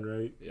back then,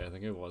 right? Yeah, I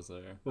think it was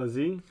there. Was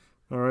he?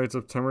 All right,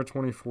 September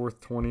 24th,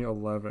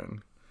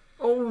 2011.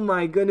 Oh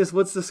my goodness!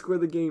 What's the score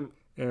of the game?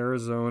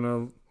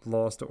 Arizona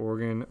lost to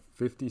Oregon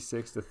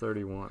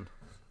 56-31.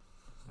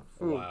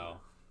 Ooh. Wow.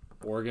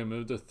 Oregon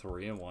moved to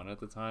 3-1 at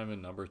the time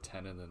and number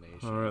 10 in the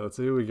nation. All right, let's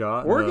see who we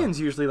got. Oregon's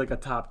usually like a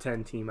top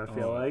 10 team. I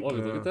feel like. Look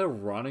Yeah. at that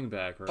running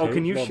back. Right? Oh,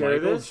 can you share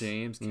Michael this?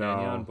 James, No.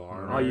 Kenyon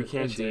Barner. Oh, you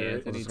can't and share it.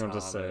 I'm D'Anthony just going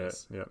to say it.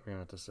 Thomas. Yep, you're going to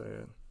have to say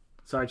it.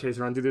 Sorry, Chase.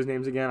 Run through those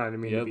names again. I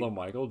didn't mean He to had be...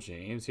 Michael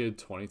James. He had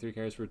 23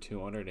 carries for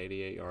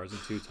 288 yards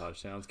and 2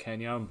 touchdowns.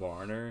 Kenyon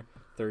Barner,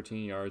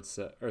 13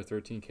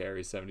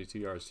 carries, 72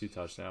 yards, 2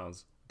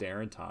 touchdowns.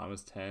 Darren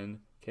Thomas, 10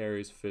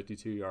 carries,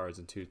 52 yards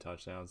and 2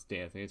 touchdowns.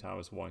 D'Anthony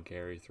Thomas, 1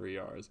 carry, 3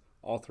 yards.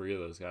 All 3 of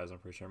those guys, I'm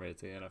pretty sure, made it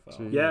to the NFL.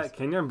 Jeez. Yeah,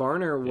 Kenyon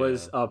Barner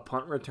was Yeah. a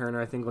punt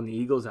returner, I think, on the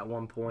Eagles at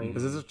one point.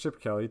 Is this a Chip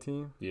Kelly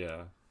team?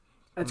 Yeah.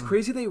 That's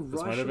crazy. They This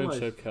rushed might have been like...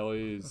 Chip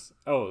Kelly's.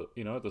 Oh,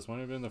 you know what? This might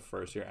have been the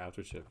first year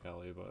after Chip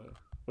Kelly, but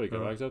wait,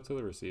 go back up to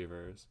the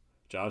receivers.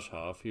 Josh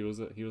Huff, he was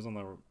on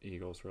the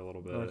Eagles for a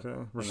little bit. Okay.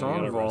 And then he Rashawn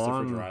got arrested for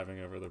Vaughn. driving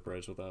over the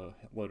bridge with a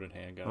loaded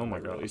handgun. Oh my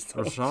and god. released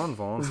him. Rashawn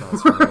Vaughn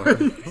sounds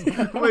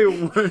familiar.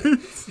 Wait,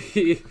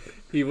 what?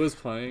 he was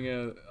playing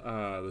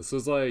this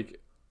was like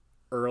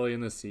early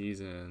in the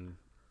season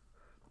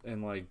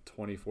in like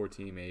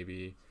 2014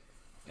 maybe,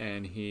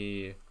 and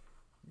he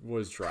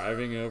was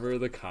driving over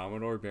the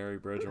Commodore Barry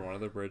Bridge or one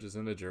of the bridges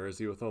in New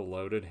Jersey with a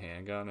loaded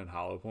handgun and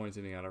hollow points,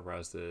 and he got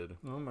arrested.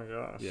 Oh my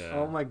gosh. Yeah.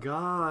 Oh my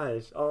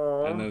gosh.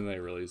 Oh. And then they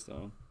released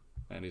him,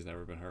 and he's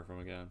never been heard from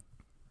again.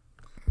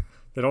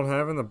 They don't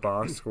have in the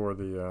box score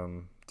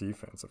the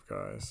defensive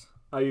guys.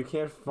 Oh, you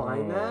can't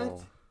find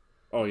that?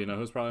 Oh, you know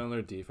who's probably on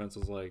their defense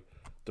was like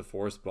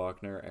DeForest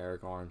Buckner,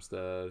 Eric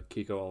Armstead,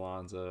 Kiko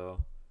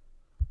Alonso.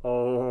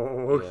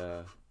 Oh.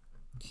 Yeah.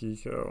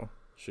 Kiko.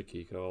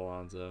 Shaquiko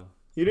Alonso.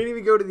 You didn't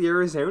even go to the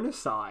Arizona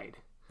side.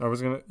 I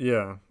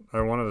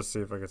wanted to see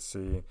if I could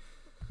see.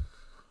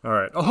 All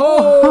right.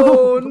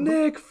 Oh,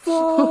 Nick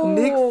Foles!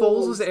 Nick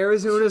Foles was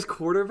Arizona's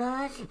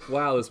quarterback?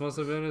 Wow, this must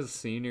have been his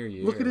senior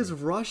year. Look at his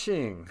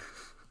rushing.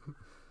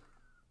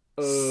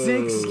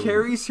 6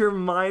 carries for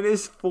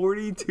minus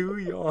 42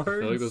 yards. I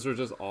feel like those were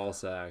just all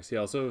sacks. He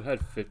also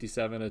had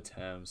 57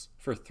 attempts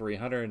for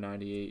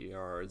 398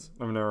 yards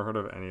I've never heard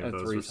of any of and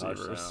those 3 receivers.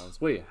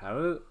 touchdowns. Wait,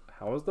 how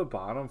was the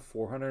bottom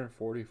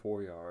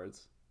 444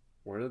 yards?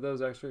 Where did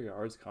those extra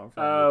yards come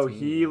from? Oh, The team?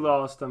 he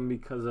lost them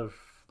because of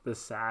the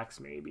sacks,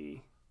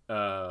 maybe.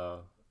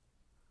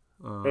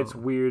 It's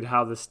weird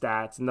how the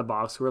stats in the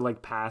box were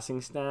like passing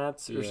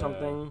stats or Yeah.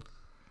 something.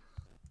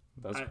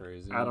 That's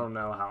crazy. I don't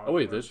know how. Oh, it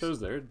wait, this works. shows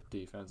their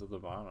defense at the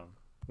bottom,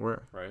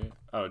 Where? right?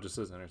 Oh, it just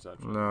says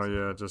interception. No,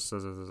 yeah, it just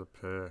says it as a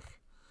pick.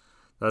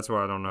 That's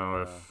why I don't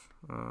know if.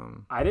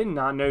 I did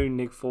not know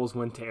Nick Foles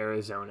went to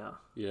Arizona.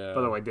 Yeah.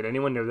 By the way, did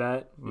anyone know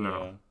that?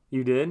 No.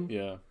 You did?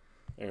 Yeah.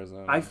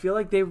 Arizona. I feel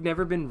like they've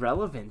never been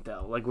relevant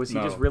though. Like, was he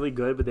No. just really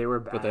good, but they were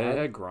bad? But they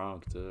had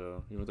Gronk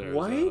too. He went to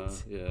What? Arizona.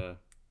 Yeah.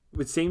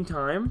 With same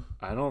time?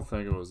 I don't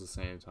think it was the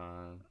same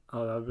time.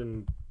 Oh, that would have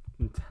been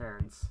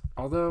intense.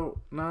 Although,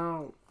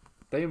 no,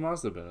 they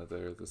must have been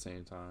there at the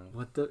same time.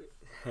 What the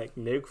heck?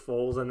 Nick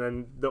Foles, and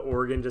then the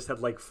Oregon just had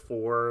like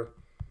 4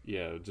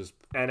 Yeah, just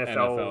NFL,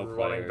 NFL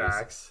running players.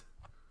 backs.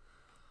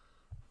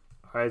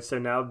 All right, so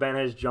now Ben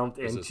has jumped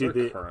Is this into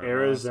their the current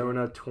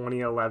Arizona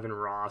 2011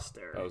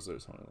 roster. that was their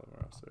 2011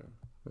 roster.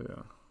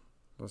 Yeah.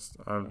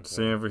 I'm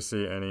seeing if we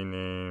see any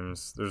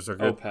names. There's a Oh,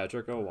 good.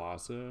 Patrick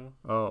Owasu.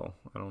 Oh,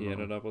 I don't He know.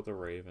 ended up with the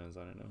Ravens.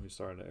 I didn't know he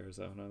started at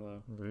Arizona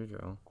though. There you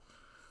go.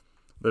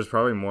 There's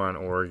probably more on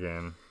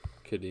Oregon.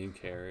 Kadeem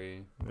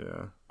Carey.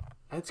 Yeah.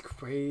 That's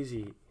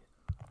crazy.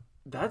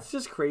 That's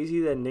just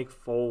crazy that Nick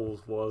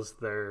Foles was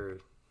their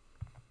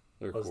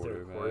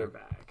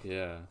quarterback.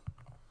 Yeah.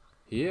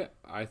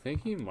 I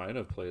think he might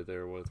have played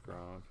there with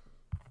Gronk.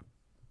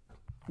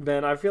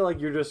 Ben, I feel like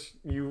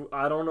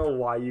I don't know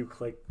why you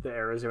clicked the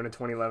Arizona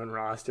 2011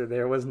 roster.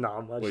 There was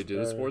not much. Wait, do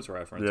the there. sports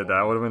reference? Yeah, one.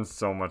 that would have been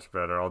so much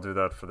better. I'll do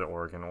that for the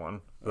Oregon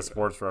one. The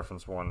sports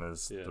reference one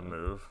is Yeah. the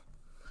move.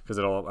 Because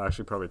it'll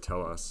actually probably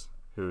tell us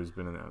who's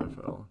been in the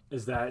NFL.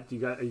 Is that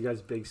are you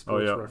guys big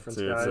sports yeah. reference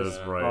See, it guys? says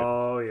right.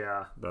 Oh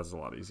yeah. That's a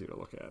lot easier to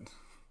look at.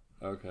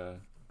 Okay.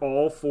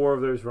 All 4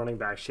 of those running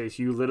backs, Chase.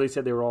 You literally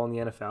said they were all in the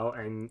NFL,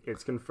 and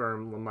it's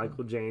confirmed.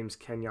 Michael James,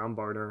 Kenyon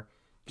Barner,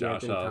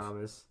 Josh D'Anthony Huff.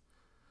 Thomas.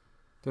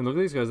 Dude, look at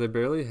these guys. They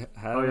barely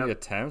had Oh, any yeah.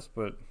 attempts,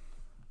 but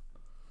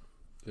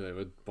Yeah, they have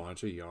a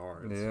bunch of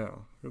yards. yeah.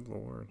 Good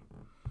lord.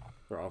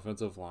 Their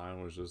offensive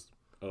line was just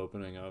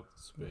opening up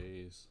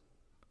space.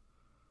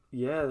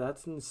 Yeah,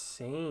 that's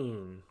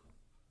insane.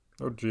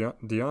 Oh,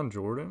 Deion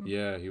Jordan?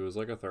 Yeah, he was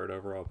like a 3rd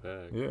overall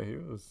pick. Yeah, he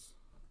was.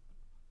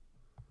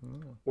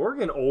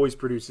 Oregon always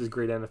produces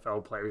great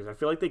NFL players. I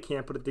feel like they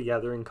can't put it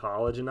together in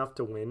college enough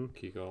to win.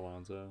 Kiko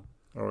Alonso.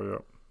 Oh, yeah.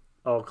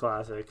 Oh,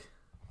 classic.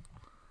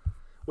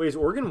 Wait, has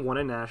Oregon won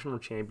a national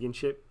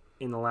championship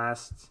in the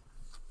last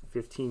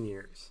 15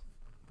 years?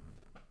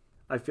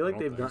 I feel like I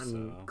they've don't think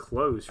gotten so.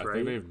 close, I right?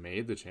 think they've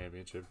made the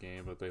championship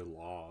game, but they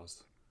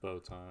lost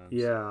both times.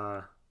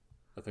 Yeah.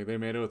 I think they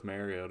made it with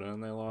Mariota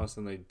and they lost,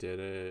 and they did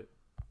it.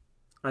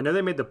 I know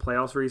they made the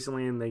playoffs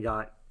recently and they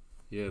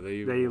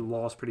They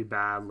lost pretty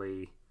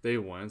badly. They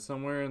went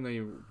somewhere and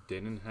they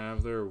didn't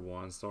have their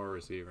 1-star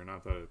receiver.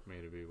 Not that it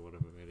would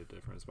have made a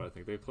difference, but I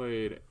think they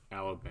played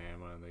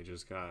Alabama and they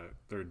just got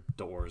their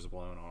doors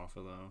blown off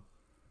of them.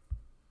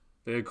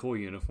 They had cool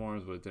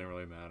uniforms, but it didn't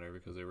really matter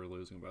because they were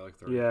losing by like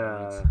 30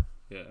 points.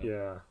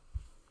 Yeah.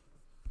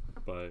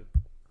 But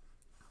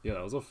yeah,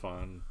 that was a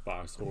fun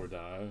box score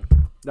dive.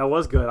 That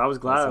was good. I was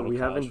glad Nice we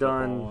little haven't college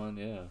done football one,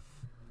 yeah.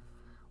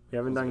 we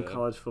haven't That was done good.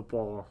 college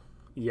football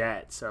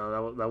yet,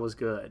 so that was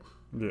good.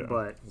 Yeah.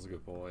 But It was a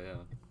good bowl, yeah.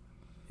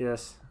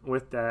 yes,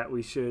 with that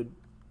we should.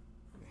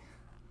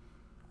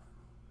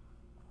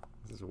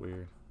 This is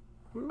weird.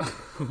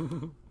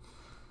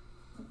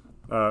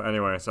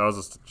 Anyway, so I was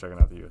just checking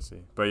out the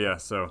UFC. But yeah,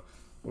 so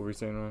what were we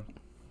saying, Ryan?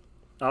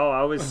 Oh,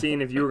 I was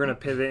seeing if you were gonna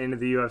pivot into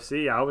the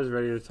UFC. I was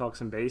ready to talk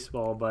some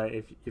baseball, but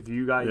if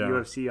you got Yeah.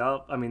 UFC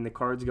up, I mean the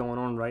card's going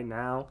on right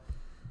now.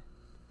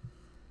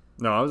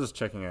 No, I was just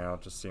checking it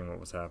out, just seeing what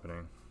was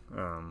happening.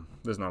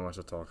 There's not much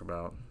to talk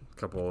about.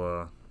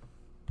 Couple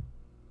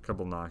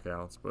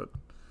knockouts, but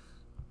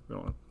we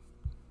don't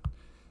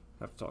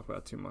have to talk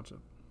about too much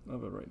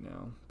of it right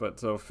now. But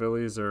so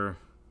Phillies are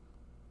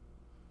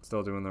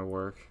still doing their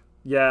work.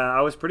 Yeah, I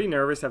was pretty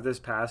nervous after this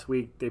past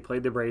week. They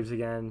played the Braves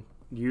again.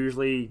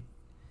 Usually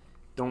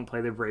don't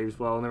play the Braves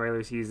well in the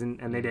regular season,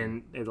 and they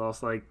didn't. They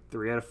lost like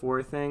 3 out of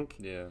 4, I think.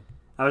 Yeah.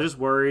 I was just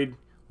worried.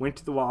 Went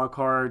to the wild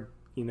card,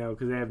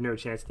 because they have no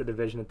chance at the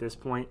division at this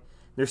point.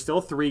 They're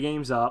still 3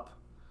 games up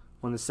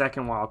on the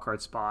second wild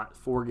card spot.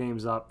 4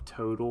 games up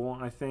total,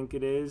 I think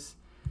it is.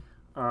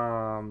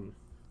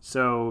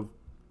 So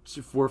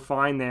if we're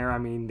fine there. I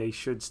mean, they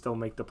should still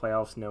make the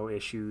playoffs, no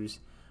issues.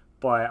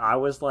 But I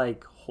was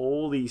like,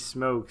 holy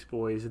smokes,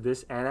 boys.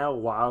 This NL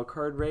wild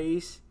card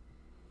race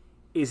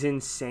is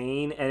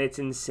insane, and it's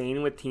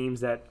insane with teams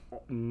that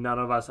none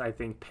of us, I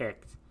think,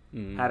 picked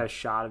had a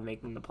shot of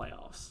making the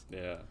playoffs.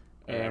 Yeah.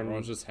 And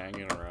everyone's just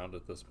hanging around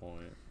at this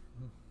point.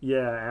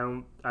 Yeah,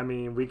 and I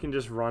mean, we can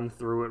just run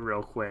through it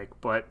real quick.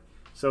 But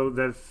so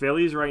the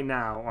Phillies right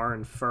now are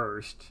in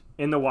first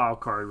in the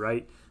wild card,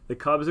 right? The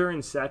Cubs are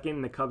in second,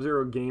 and the Cubs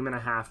are a game and a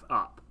half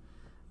up.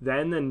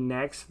 Then the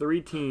next 3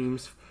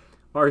 teams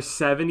are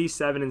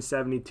 77 and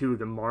 72.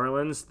 The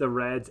Marlins, the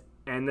Reds,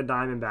 and the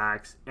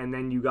Diamondbacks. And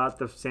then you got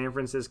the San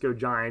Francisco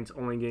Giants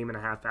only game and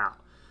a half out.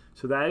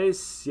 So that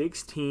is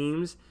 6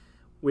 teams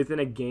within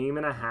a game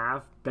and a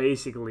half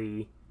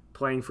basically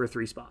playing for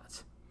 3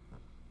 spots.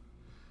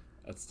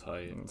 That's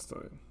tight. Let's do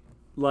it.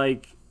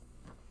 Like,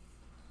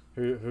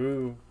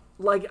 Who?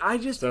 I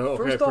just So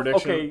okay, first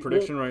off,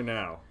 prediction right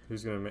now.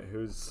 Who's gonna?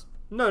 Who's?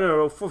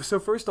 No. So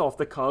first off,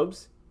 the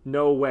Cubs,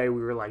 no way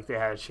we were like they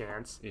had a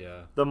chance.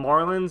 Yeah. The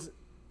Marlins,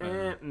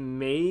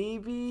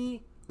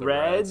 maybe. The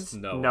Reds, Reds,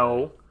 no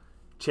way.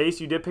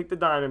 Chase, you did pick the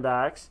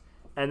Diamondbacks,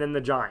 and then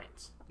the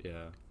Giants.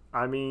 Yeah.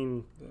 I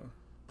mean, Yeah.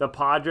 the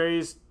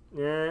Padres.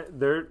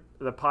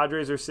 The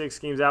Padres are 6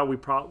 games out. We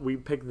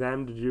picked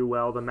them to do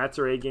well. The Mets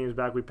are 8 games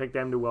back. We picked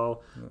them to do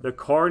well. Yeah. The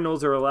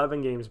Cardinals are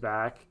 11 games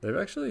back. They've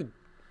actually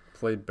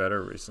played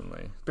better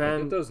recently. Look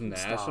Ben, at those stop.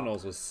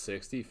 Nationals with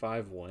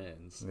 65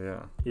 wins.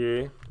 Yeah.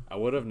 Yeah. I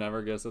would have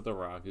never guessed that the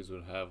Rockies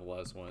would have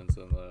less wins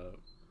than the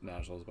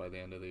Nationals by the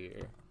end of the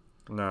year.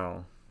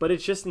 No. But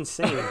it's just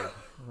insane.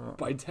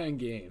 By 10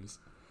 games.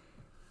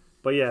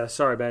 But yeah,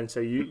 sorry, Ben. So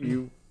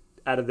you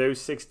out of those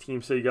 6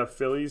 teams, so you got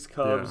Phillies,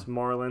 Cubs, Yeah.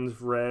 Marlins,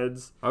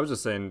 Reds, I was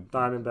just saying.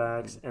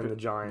 Diamondbacks, and the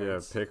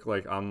Giants. Yeah, pick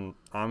I'm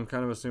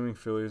kind of assuming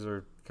Phillies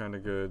are kind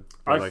of good.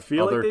 I But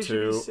feel like other they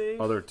should be two, safe.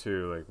 other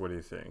 2, like what do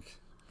you think?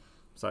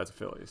 Besides the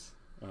Phillies,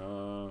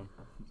 You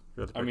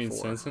have to I pick mean, 4.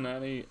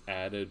 Cincinnati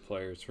added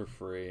players for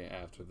free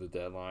after the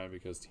deadline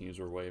because teams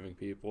were waiving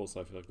people,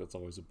 so I feel like that's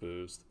always a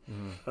boost.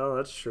 Oh,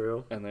 that's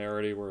true. And they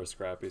already were a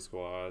scrappy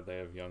squad. They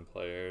have young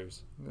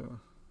players. Yeah.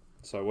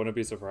 So I wouldn't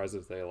be surprised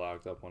if they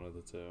locked up one of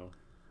the 2.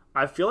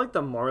 I feel like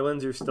the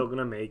Marlins are still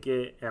gonna make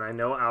it, and I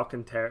know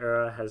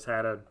Alcantara has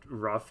had a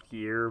rough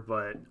year,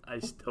 but I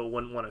still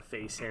wouldn't want to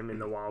face him in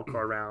the wild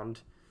card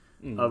round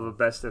of a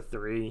best of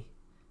 3.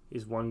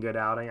 He's one good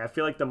outing. I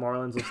feel like the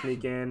Marlins will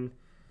sneak in,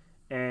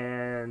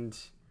 and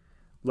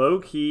low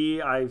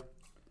key, I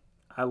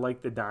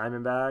like the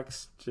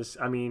Diamondbacks.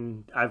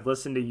 I've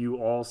listened to you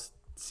all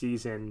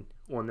season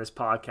on this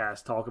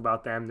podcast talk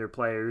about them, their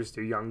players,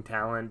 their young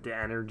talent, the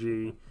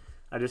energy.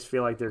 I just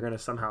feel like they're gonna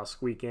somehow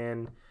squeak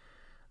in.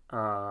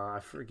 I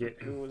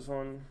forget who was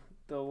on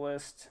the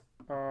list.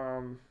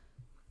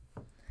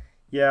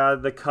 Yeah,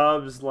 the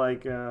Cubs, I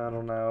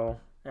don't know.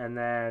 And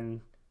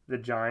then the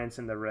Giants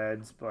and the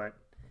Reds. But,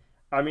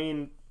 I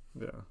mean,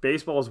 Yeah.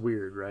 baseball's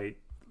weird, right?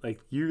 We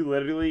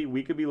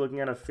could be looking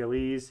at a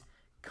Phillies,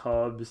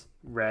 Cubs,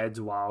 Reds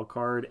wild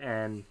card,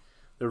 and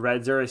the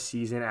Reds are a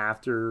season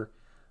after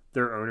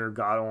their owner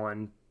got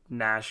on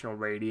national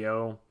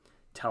radio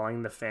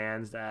telling the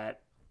fans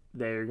that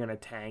they're going to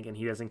tank and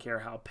he doesn't care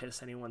how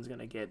pissed anyone's going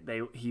to get.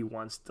 He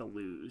wants to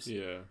lose.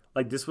 Yeah.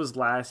 This was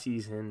last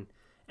season,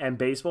 And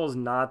baseball is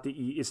not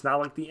it's not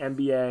like the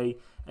NBA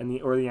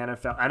or the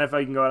NFL. NFL,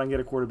 you can go out and get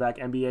a quarterback.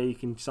 NBA, you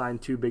can sign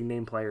 2 big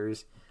name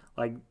players.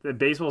 Like, the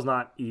baseball's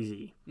not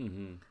easy.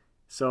 Mm-hmm.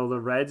 So the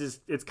Reds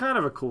it's kind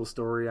of a cool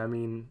story. I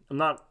mean, I'm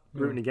not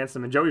rooting against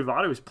them. And Joey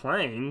Votto was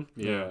playing.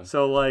 Yeah.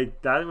 So,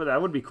 like,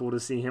 that would be cool to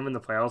see him in the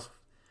playoffs.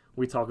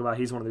 We talk about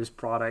he's one of those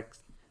products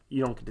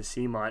you don't get to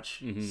see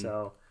much. Mm-hmm.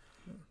 So,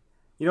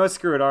 you know what?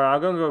 Screw it. All right,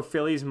 I'm going to go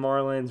Phillies,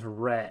 Marlins,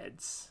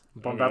 Reds.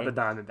 Bump out the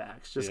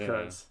Diamondbacks just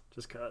because.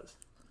 Just because.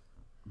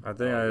 I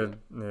think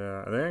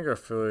I go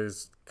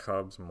Phillies,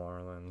 Cubs,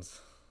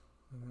 Marlins.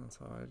 That's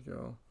how I'd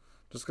go.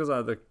 Just because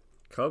the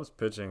Cubs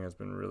pitching has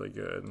been really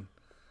good.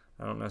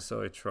 I don't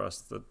necessarily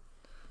trust the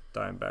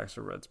Diamondbacks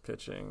or Reds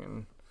pitching,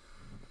 and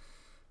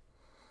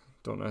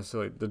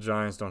the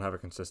Giants don't have a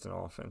consistent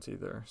offense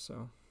either.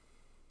 So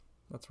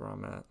that's where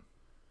I'm at.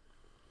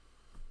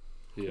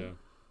 Yeah.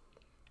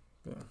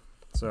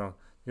 So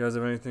you guys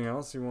have anything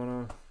else you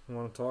wanna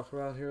talk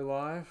about here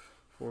live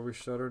before we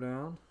shut her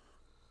down?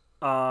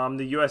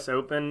 The U.S.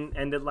 Open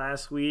ended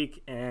last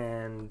week,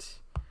 and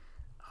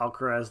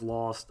Alcaraz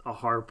lost a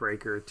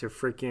heartbreaker to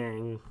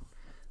freaking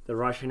the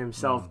Russian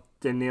himself,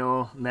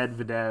 Daniil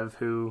Medvedev,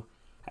 who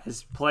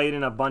has played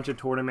in a bunch of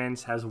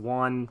tournaments, has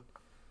won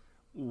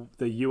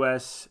the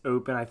U.S.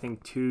 Open, I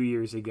think, 2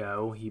 years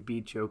ago. He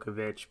beat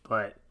Djokovic,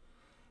 but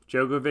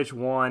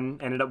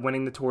Djokovic ended up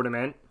winning the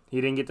tournament. He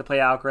didn't get to play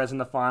Alcaraz in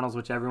the finals,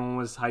 which everyone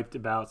was hyped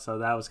about, so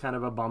that was kind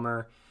of a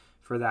bummer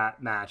for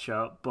that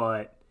matchup,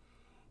 but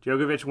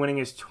Djokovic winning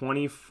his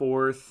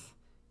 24th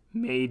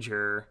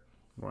major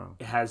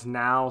has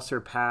now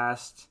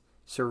surpassed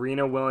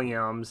Serena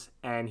Williams,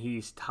 and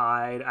he's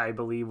tied, I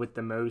believe, with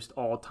the most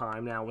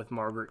all-time now with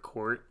Margaret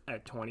Court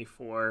at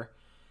 24.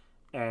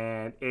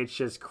 And it's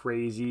just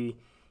crazy.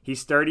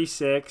 He's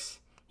 36.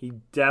 He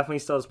definitely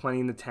still has plenty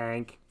in the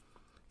tank.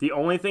 The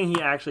only thing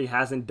he actually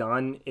hasn't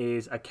done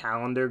is a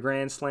calendar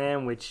Grand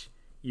Slam, which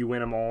you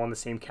win them all in the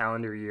same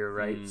calendar year,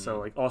 right? So,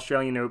 like,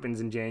 Australian Open's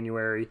in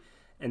January,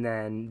 and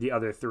then the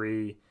other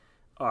 3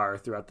 are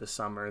throughout the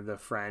summer, the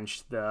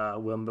French, the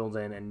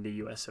Wimbledon, and the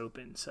U.S.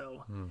 Open.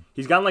 So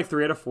he's gotten like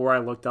 3 out of 4. I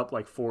looked up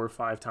like 4 or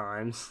 5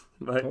 times.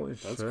 But Holy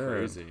that's shit.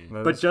 crazy.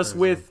 But just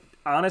with,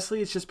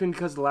 honestly, it's just been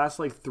because the last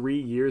like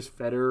 3 years,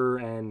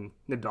 Federer and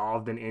Nadal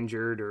have been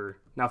injured, or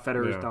now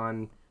Federer's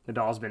done,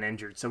 Nadal's been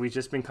injured. So he's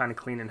just been kind of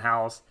cleaning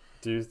house.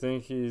 Do you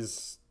think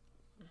he's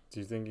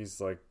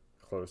like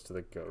close to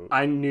the GOAT?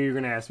 I knew you were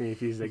going to ask me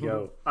if he's the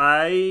GOAT.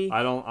 I'm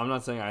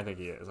not saying I think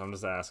he is. I'm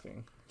just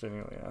asking.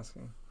 Genuinely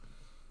asking.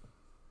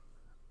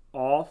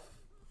 Off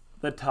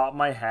the top of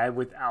my head,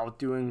 without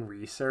doing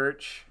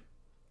research,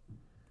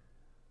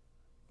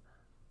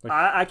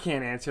 I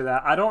can't answer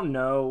that. I don't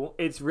know.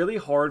 It's really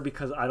hard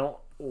because I don't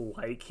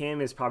like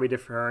him. It's probably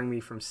deferring me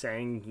from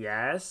saying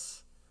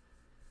yes.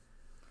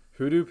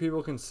 Who do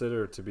people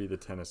consider to be the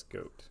tennis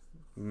GOAT?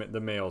 The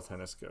male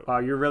tennis GOAT. Wow,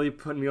 you're really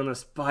putting me on the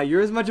spot.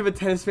 You're as much of a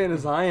tennis fan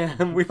as I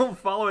am. We don't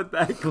follow it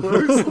that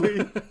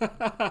closely.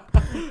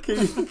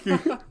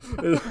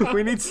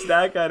 We need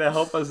Stat Guy to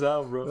help us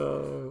out,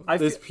 bro.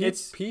 It's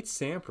Pete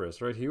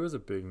Sampras, right? He was a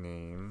big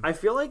name. I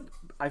feel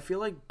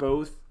like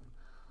both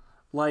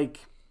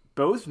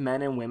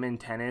men and women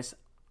tennis,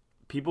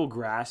 people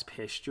grasp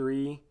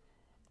history,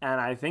 and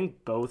I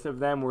think both of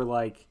them were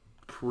like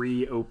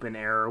pre-open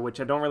era, which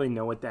I don't really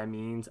know what that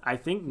means. I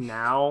think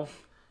now,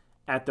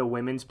 at the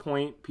women's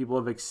point, people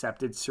have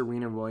accepted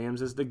Serena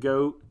Williams as the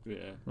GOAT.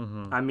 Yeah.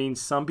 Mm-hmm. I mean,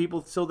 some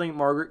people still think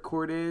Margaret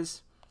Court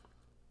is.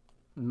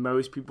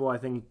 Most people, I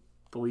think,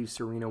 believe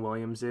Serena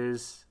Williams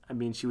is. I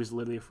mean, she was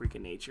literally a freak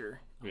of nature.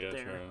 Yeah,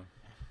 there.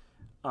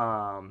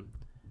 true.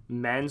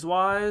 Men's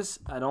wise,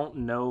 I don't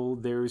know.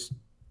 There's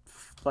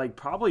like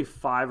probably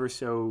 5 or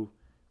so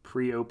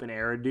pre-open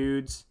era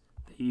dudes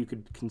that you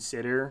could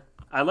consider.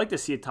 I'd like to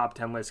see a top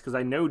 10 list because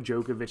I know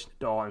Djokovic,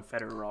 Nadal, and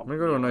Federer are all. I'm gonna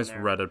go to a nice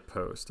Reddit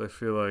post. I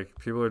feel like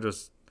people are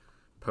just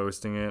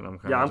posting it. I'm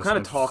kind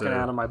of talking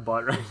out of my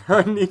butt right now.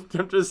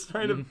 I'm just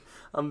trying to.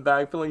 I'm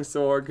backpedaling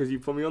so hard because you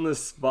put me on the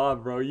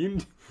spot, bro. You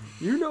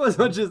know as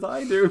much as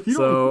I do.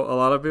 A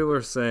lot of people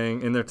are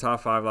saying in their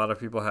top 5, a lot of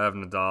people have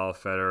Nadal,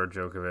 Federer,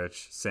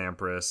 Djokovic,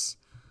 Sampras,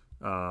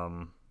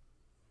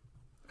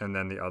 and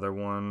then the other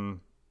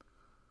one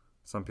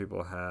some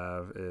people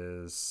have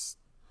is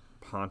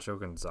Pancho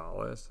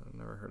Gonzalez. I've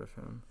never heard of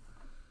him.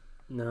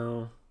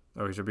 No.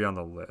 Oh, he should be on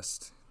the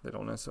list. They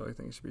don't necessarily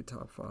think he should be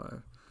top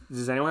 5.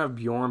 Does anyone have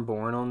Bjorn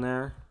Borg on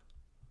there?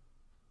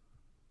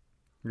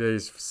 Yeah,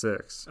 he's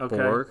 6. Okay.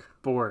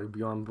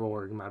 Bjorn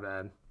Borg, my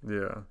bad.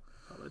 Yeah.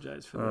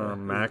 Apologize for that.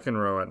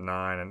 McEnroe at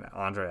 9 and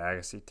Andre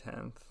Agassi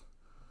 10th.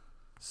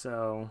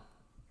 So,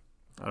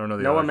 I don't know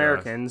the no other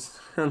Americans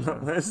on the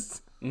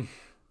list.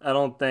 I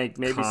don't think.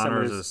 Maybe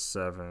Connors some of is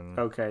 7.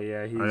 Okay,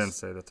 yeah. I didn't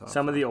say the top.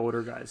 Some of the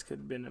older guys could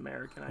have been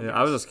American. I guess.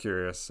 I was just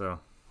curious. So,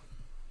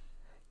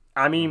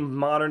 I mean,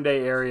 modern day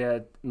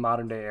era,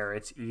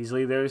 it's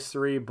easily those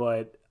 3.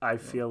 But I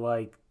feel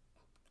like,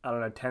 I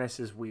don't know,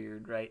 tennis is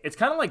weird, right? It's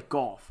kind of like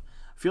golf.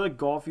 I feel like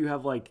golf, you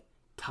have like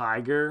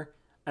Tiger,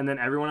 and then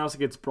everyone else that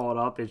gets brought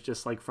up is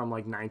just like from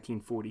like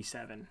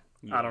 1947.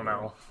 I don't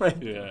know,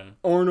 like Yeah.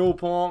 Arnold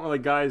Palmer,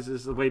 like guys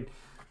just wait,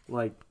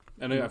 like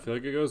And I feel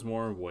like it goes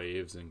more in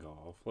waves in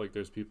golf. Like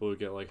there's people who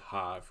get like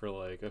hot for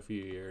like a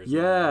few years. And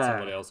then Yeah.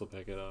 somebody else will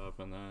pick it up,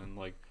 and then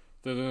like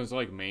there's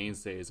like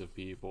mainstays of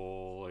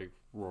people like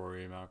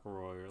Rory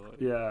McIlroy or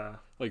like yeah,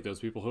 like those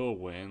people who will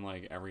win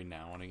like every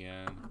now and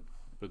again,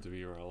 but to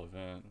be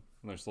relevant,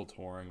 and they're still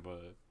touring.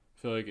 But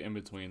I feel like in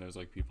between there's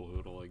like people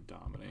who will like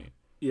dominate.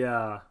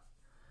 yeah.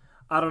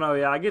 I don't know.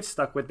 Yeah, I get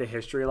stuck with the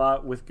history a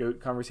lot with GOAT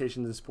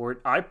conversations in sport.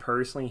 I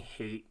personally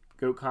hate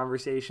GOAT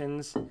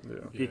conversations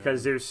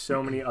because there's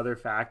so many other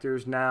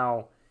factors.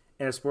 Now,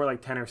 in a sport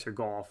like tennis or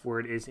golf, where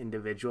it is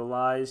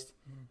individualized,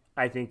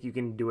 I think you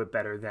can do it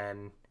better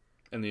than.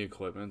 And the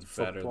equipment's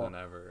better Football. than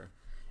ever.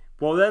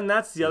 Well, then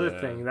that's the other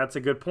Yeah. thing. That's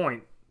a good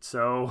point.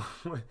 So,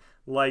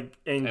 like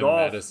in And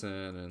golf,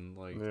 medicine and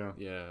like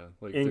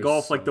like in there's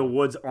golf, like the so-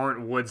 woods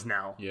aren't woods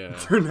now. Yeah.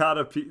 They're not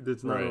a.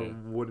 It's not a Right.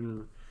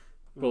 wooden.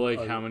 But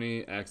like, how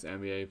many ex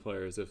NBA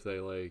players, if they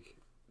like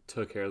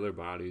took care of their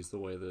bodies the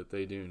way that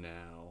they do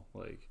now,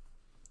 like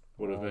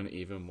would have been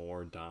even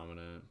more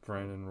dominant.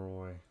 Brandon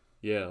Roy.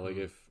 Yeah, like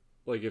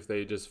if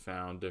they just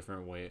found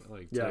different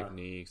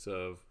techniques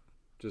of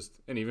just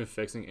and even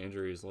fixing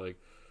injuries,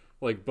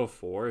 like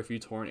before, if you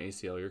tore an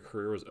ACL, your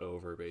career was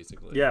over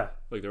basically. Yeah.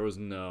 Like there was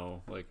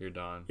no like you're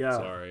done. Yeah.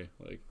 Sorry.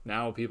 Like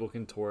now people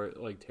can tear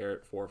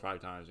it 4 or 5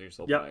 times and you're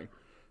still Yep. playing.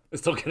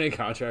 Still getting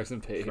contracts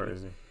and paid.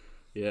 Crazy.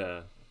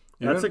 Yeah.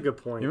 That's a good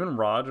point. Even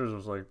Rogers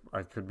was like,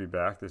 I could be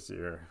back this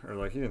year. Or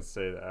like, he didn't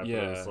say that, but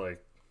Yeah. it's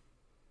like,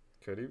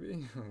 could he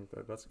be?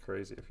 That's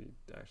crazy if he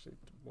actually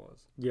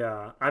was.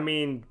 Yeah, I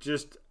mean,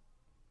 just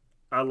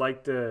I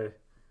like the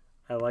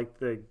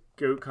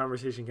GOAT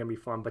conversation can be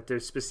fun, but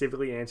to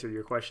specifically answer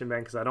your question,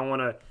 Ben, because I don't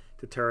want to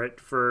deter it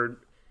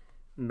for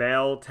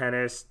male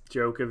tennis.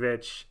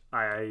 Djokovic,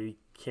 I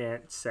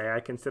can't say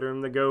I consider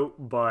him the GOAT,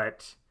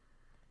 but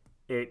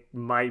it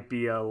might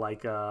be a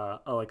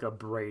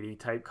Brady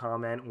type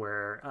comment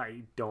where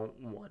I don't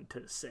want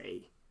to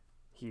say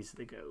he's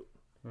the GOAT.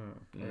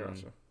 I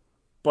gotcha.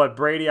 But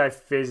Brady, I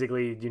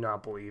physically do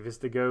not believe is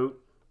the GOAT,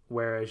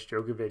 whereas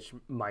Djokovic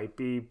might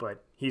be,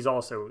 but he's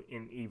also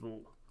an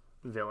evil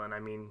villain. I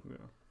mean,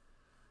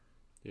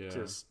 Yeah.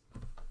 just.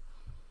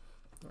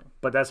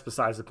 But that's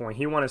besides the point.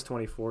 He won his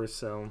 24th,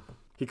 so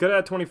he could have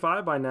had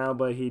 25 by now,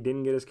 but he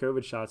didn't get his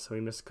COVID shot, so he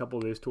missed a couple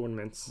of those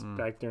tournaments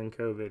back during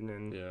COVID,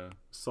 and Yeah.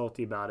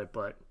 salty about it.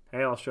 But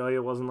hey,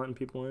 Australia wasn't letting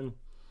people in.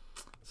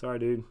 Sorry,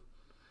 dude.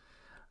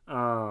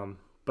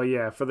 But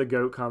yeah, for the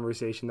GOAT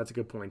conversation, that's a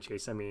good point,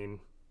 Chase. I mean,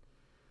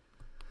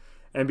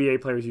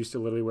 NBA players used to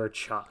literally wear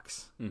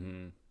Chucks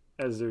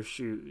as their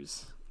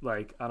shoes.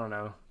 Like, I don't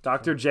know.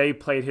 Dr. J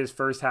played his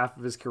first half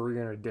of his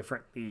career in a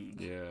different league.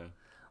 Yeah.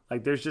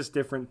 Like, there's just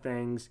different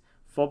things.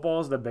 Football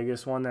is the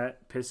biggest one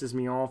that pisses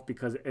me off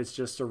because it's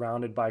just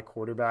surrounded by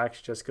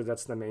quarterbacks just because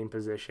that's the main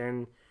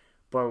position.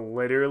 But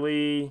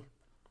literally,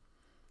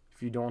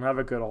 if you don't have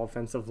a good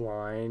offensive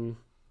line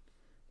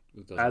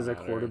It doesn't as a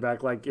matter.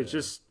 quarterback, like, it's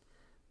just...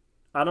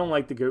 I don't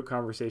like the GOAT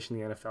conversation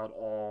in the NFL at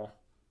all.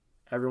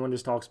 Everyone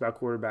just talks about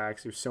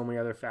quarterbacks. There's so many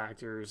other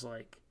factors.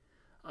 Like,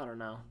 I don't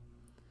know.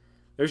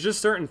 There's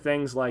just certain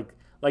things like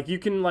you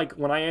can, like,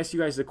 when I asked you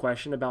guys the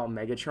question about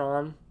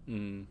Megatron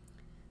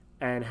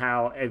and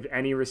how if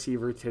any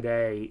receiver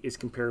today is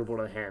comparable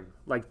to him,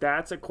 like,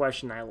 that's a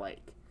question I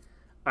like.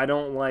 I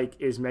don't like,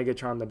 is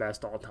Megatron the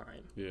best all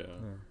time? Yeah.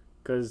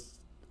 Because,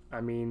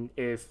 I mean,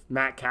 if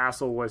Matt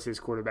Castle was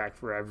his quarterback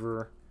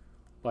forever,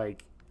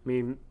 like, I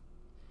mean,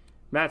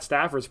 Matt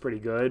Stafford's pretty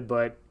good,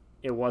 but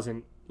it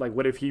wasn't, like,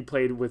 what if he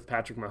played with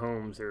Patrick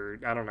Mahomes or,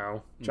 I don't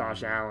know,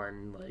 Josh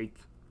Allen, like,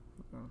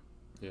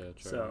 Yeah.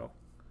 True. so,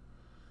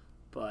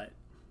 but,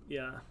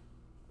 yeah,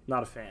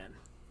 not a fan.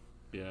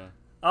 Yeah.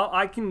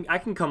 I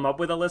can come up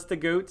with a list of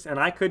GOATs, and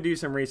I could do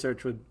some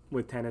research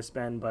with tennis,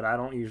 Ben, but I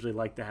don't usually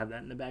like to have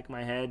that in the back of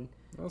my head.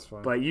 That's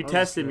fine. But you I was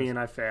tested just me, curious. and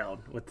I failed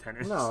with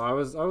tennis. No, I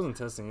wasn't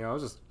testing you. I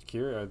was just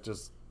curious. It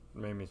just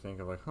made me think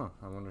of like, I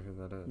wonder who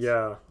that is.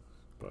 Yeah.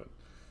 But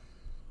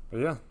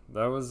yeah,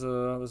 that was this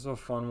was a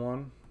fun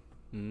one.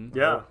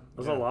 Yeah, it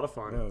was a lot of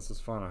fun. Yeah, this was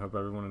fun. I hope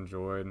everyone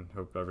enjoyed, and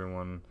hope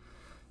everyone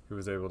who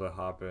was able to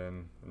hop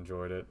in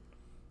enjoyed it.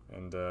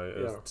 And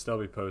it'll still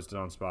be posted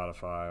on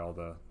Spotify, all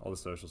the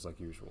socials like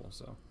usual.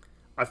 So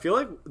I feel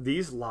like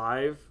these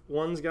live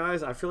ones,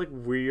 guys, I feel like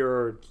we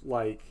are,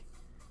 like,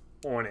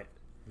 on it.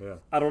 yeah,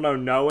 I don't know,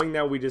 knowing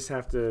that we just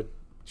have to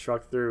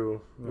truck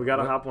through. We got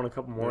to let- hop on a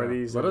couple more of Yeah.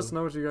 these. Let and- us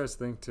know what you guys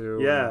think too.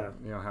 Yeah.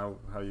 and, you know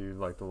how you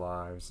like the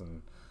lives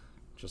and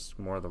just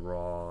more of the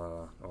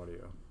raw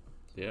audio.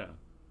 Yeah.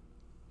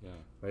 Yeah.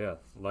 But yeah,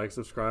 like,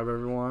 subscribe,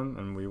 everyone,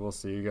 and we will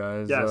see you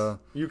guys. Yes,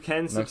 you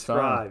can next time.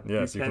 subscribe.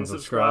 Yes, you you can can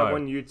subscribe subscribe.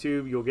 on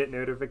YouTube. You'll get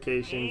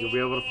notifications. You'll be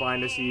able to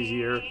find us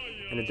easier,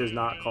 and it does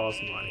not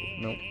cost money.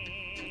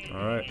 Nope.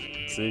 All right.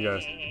 See you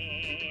guys.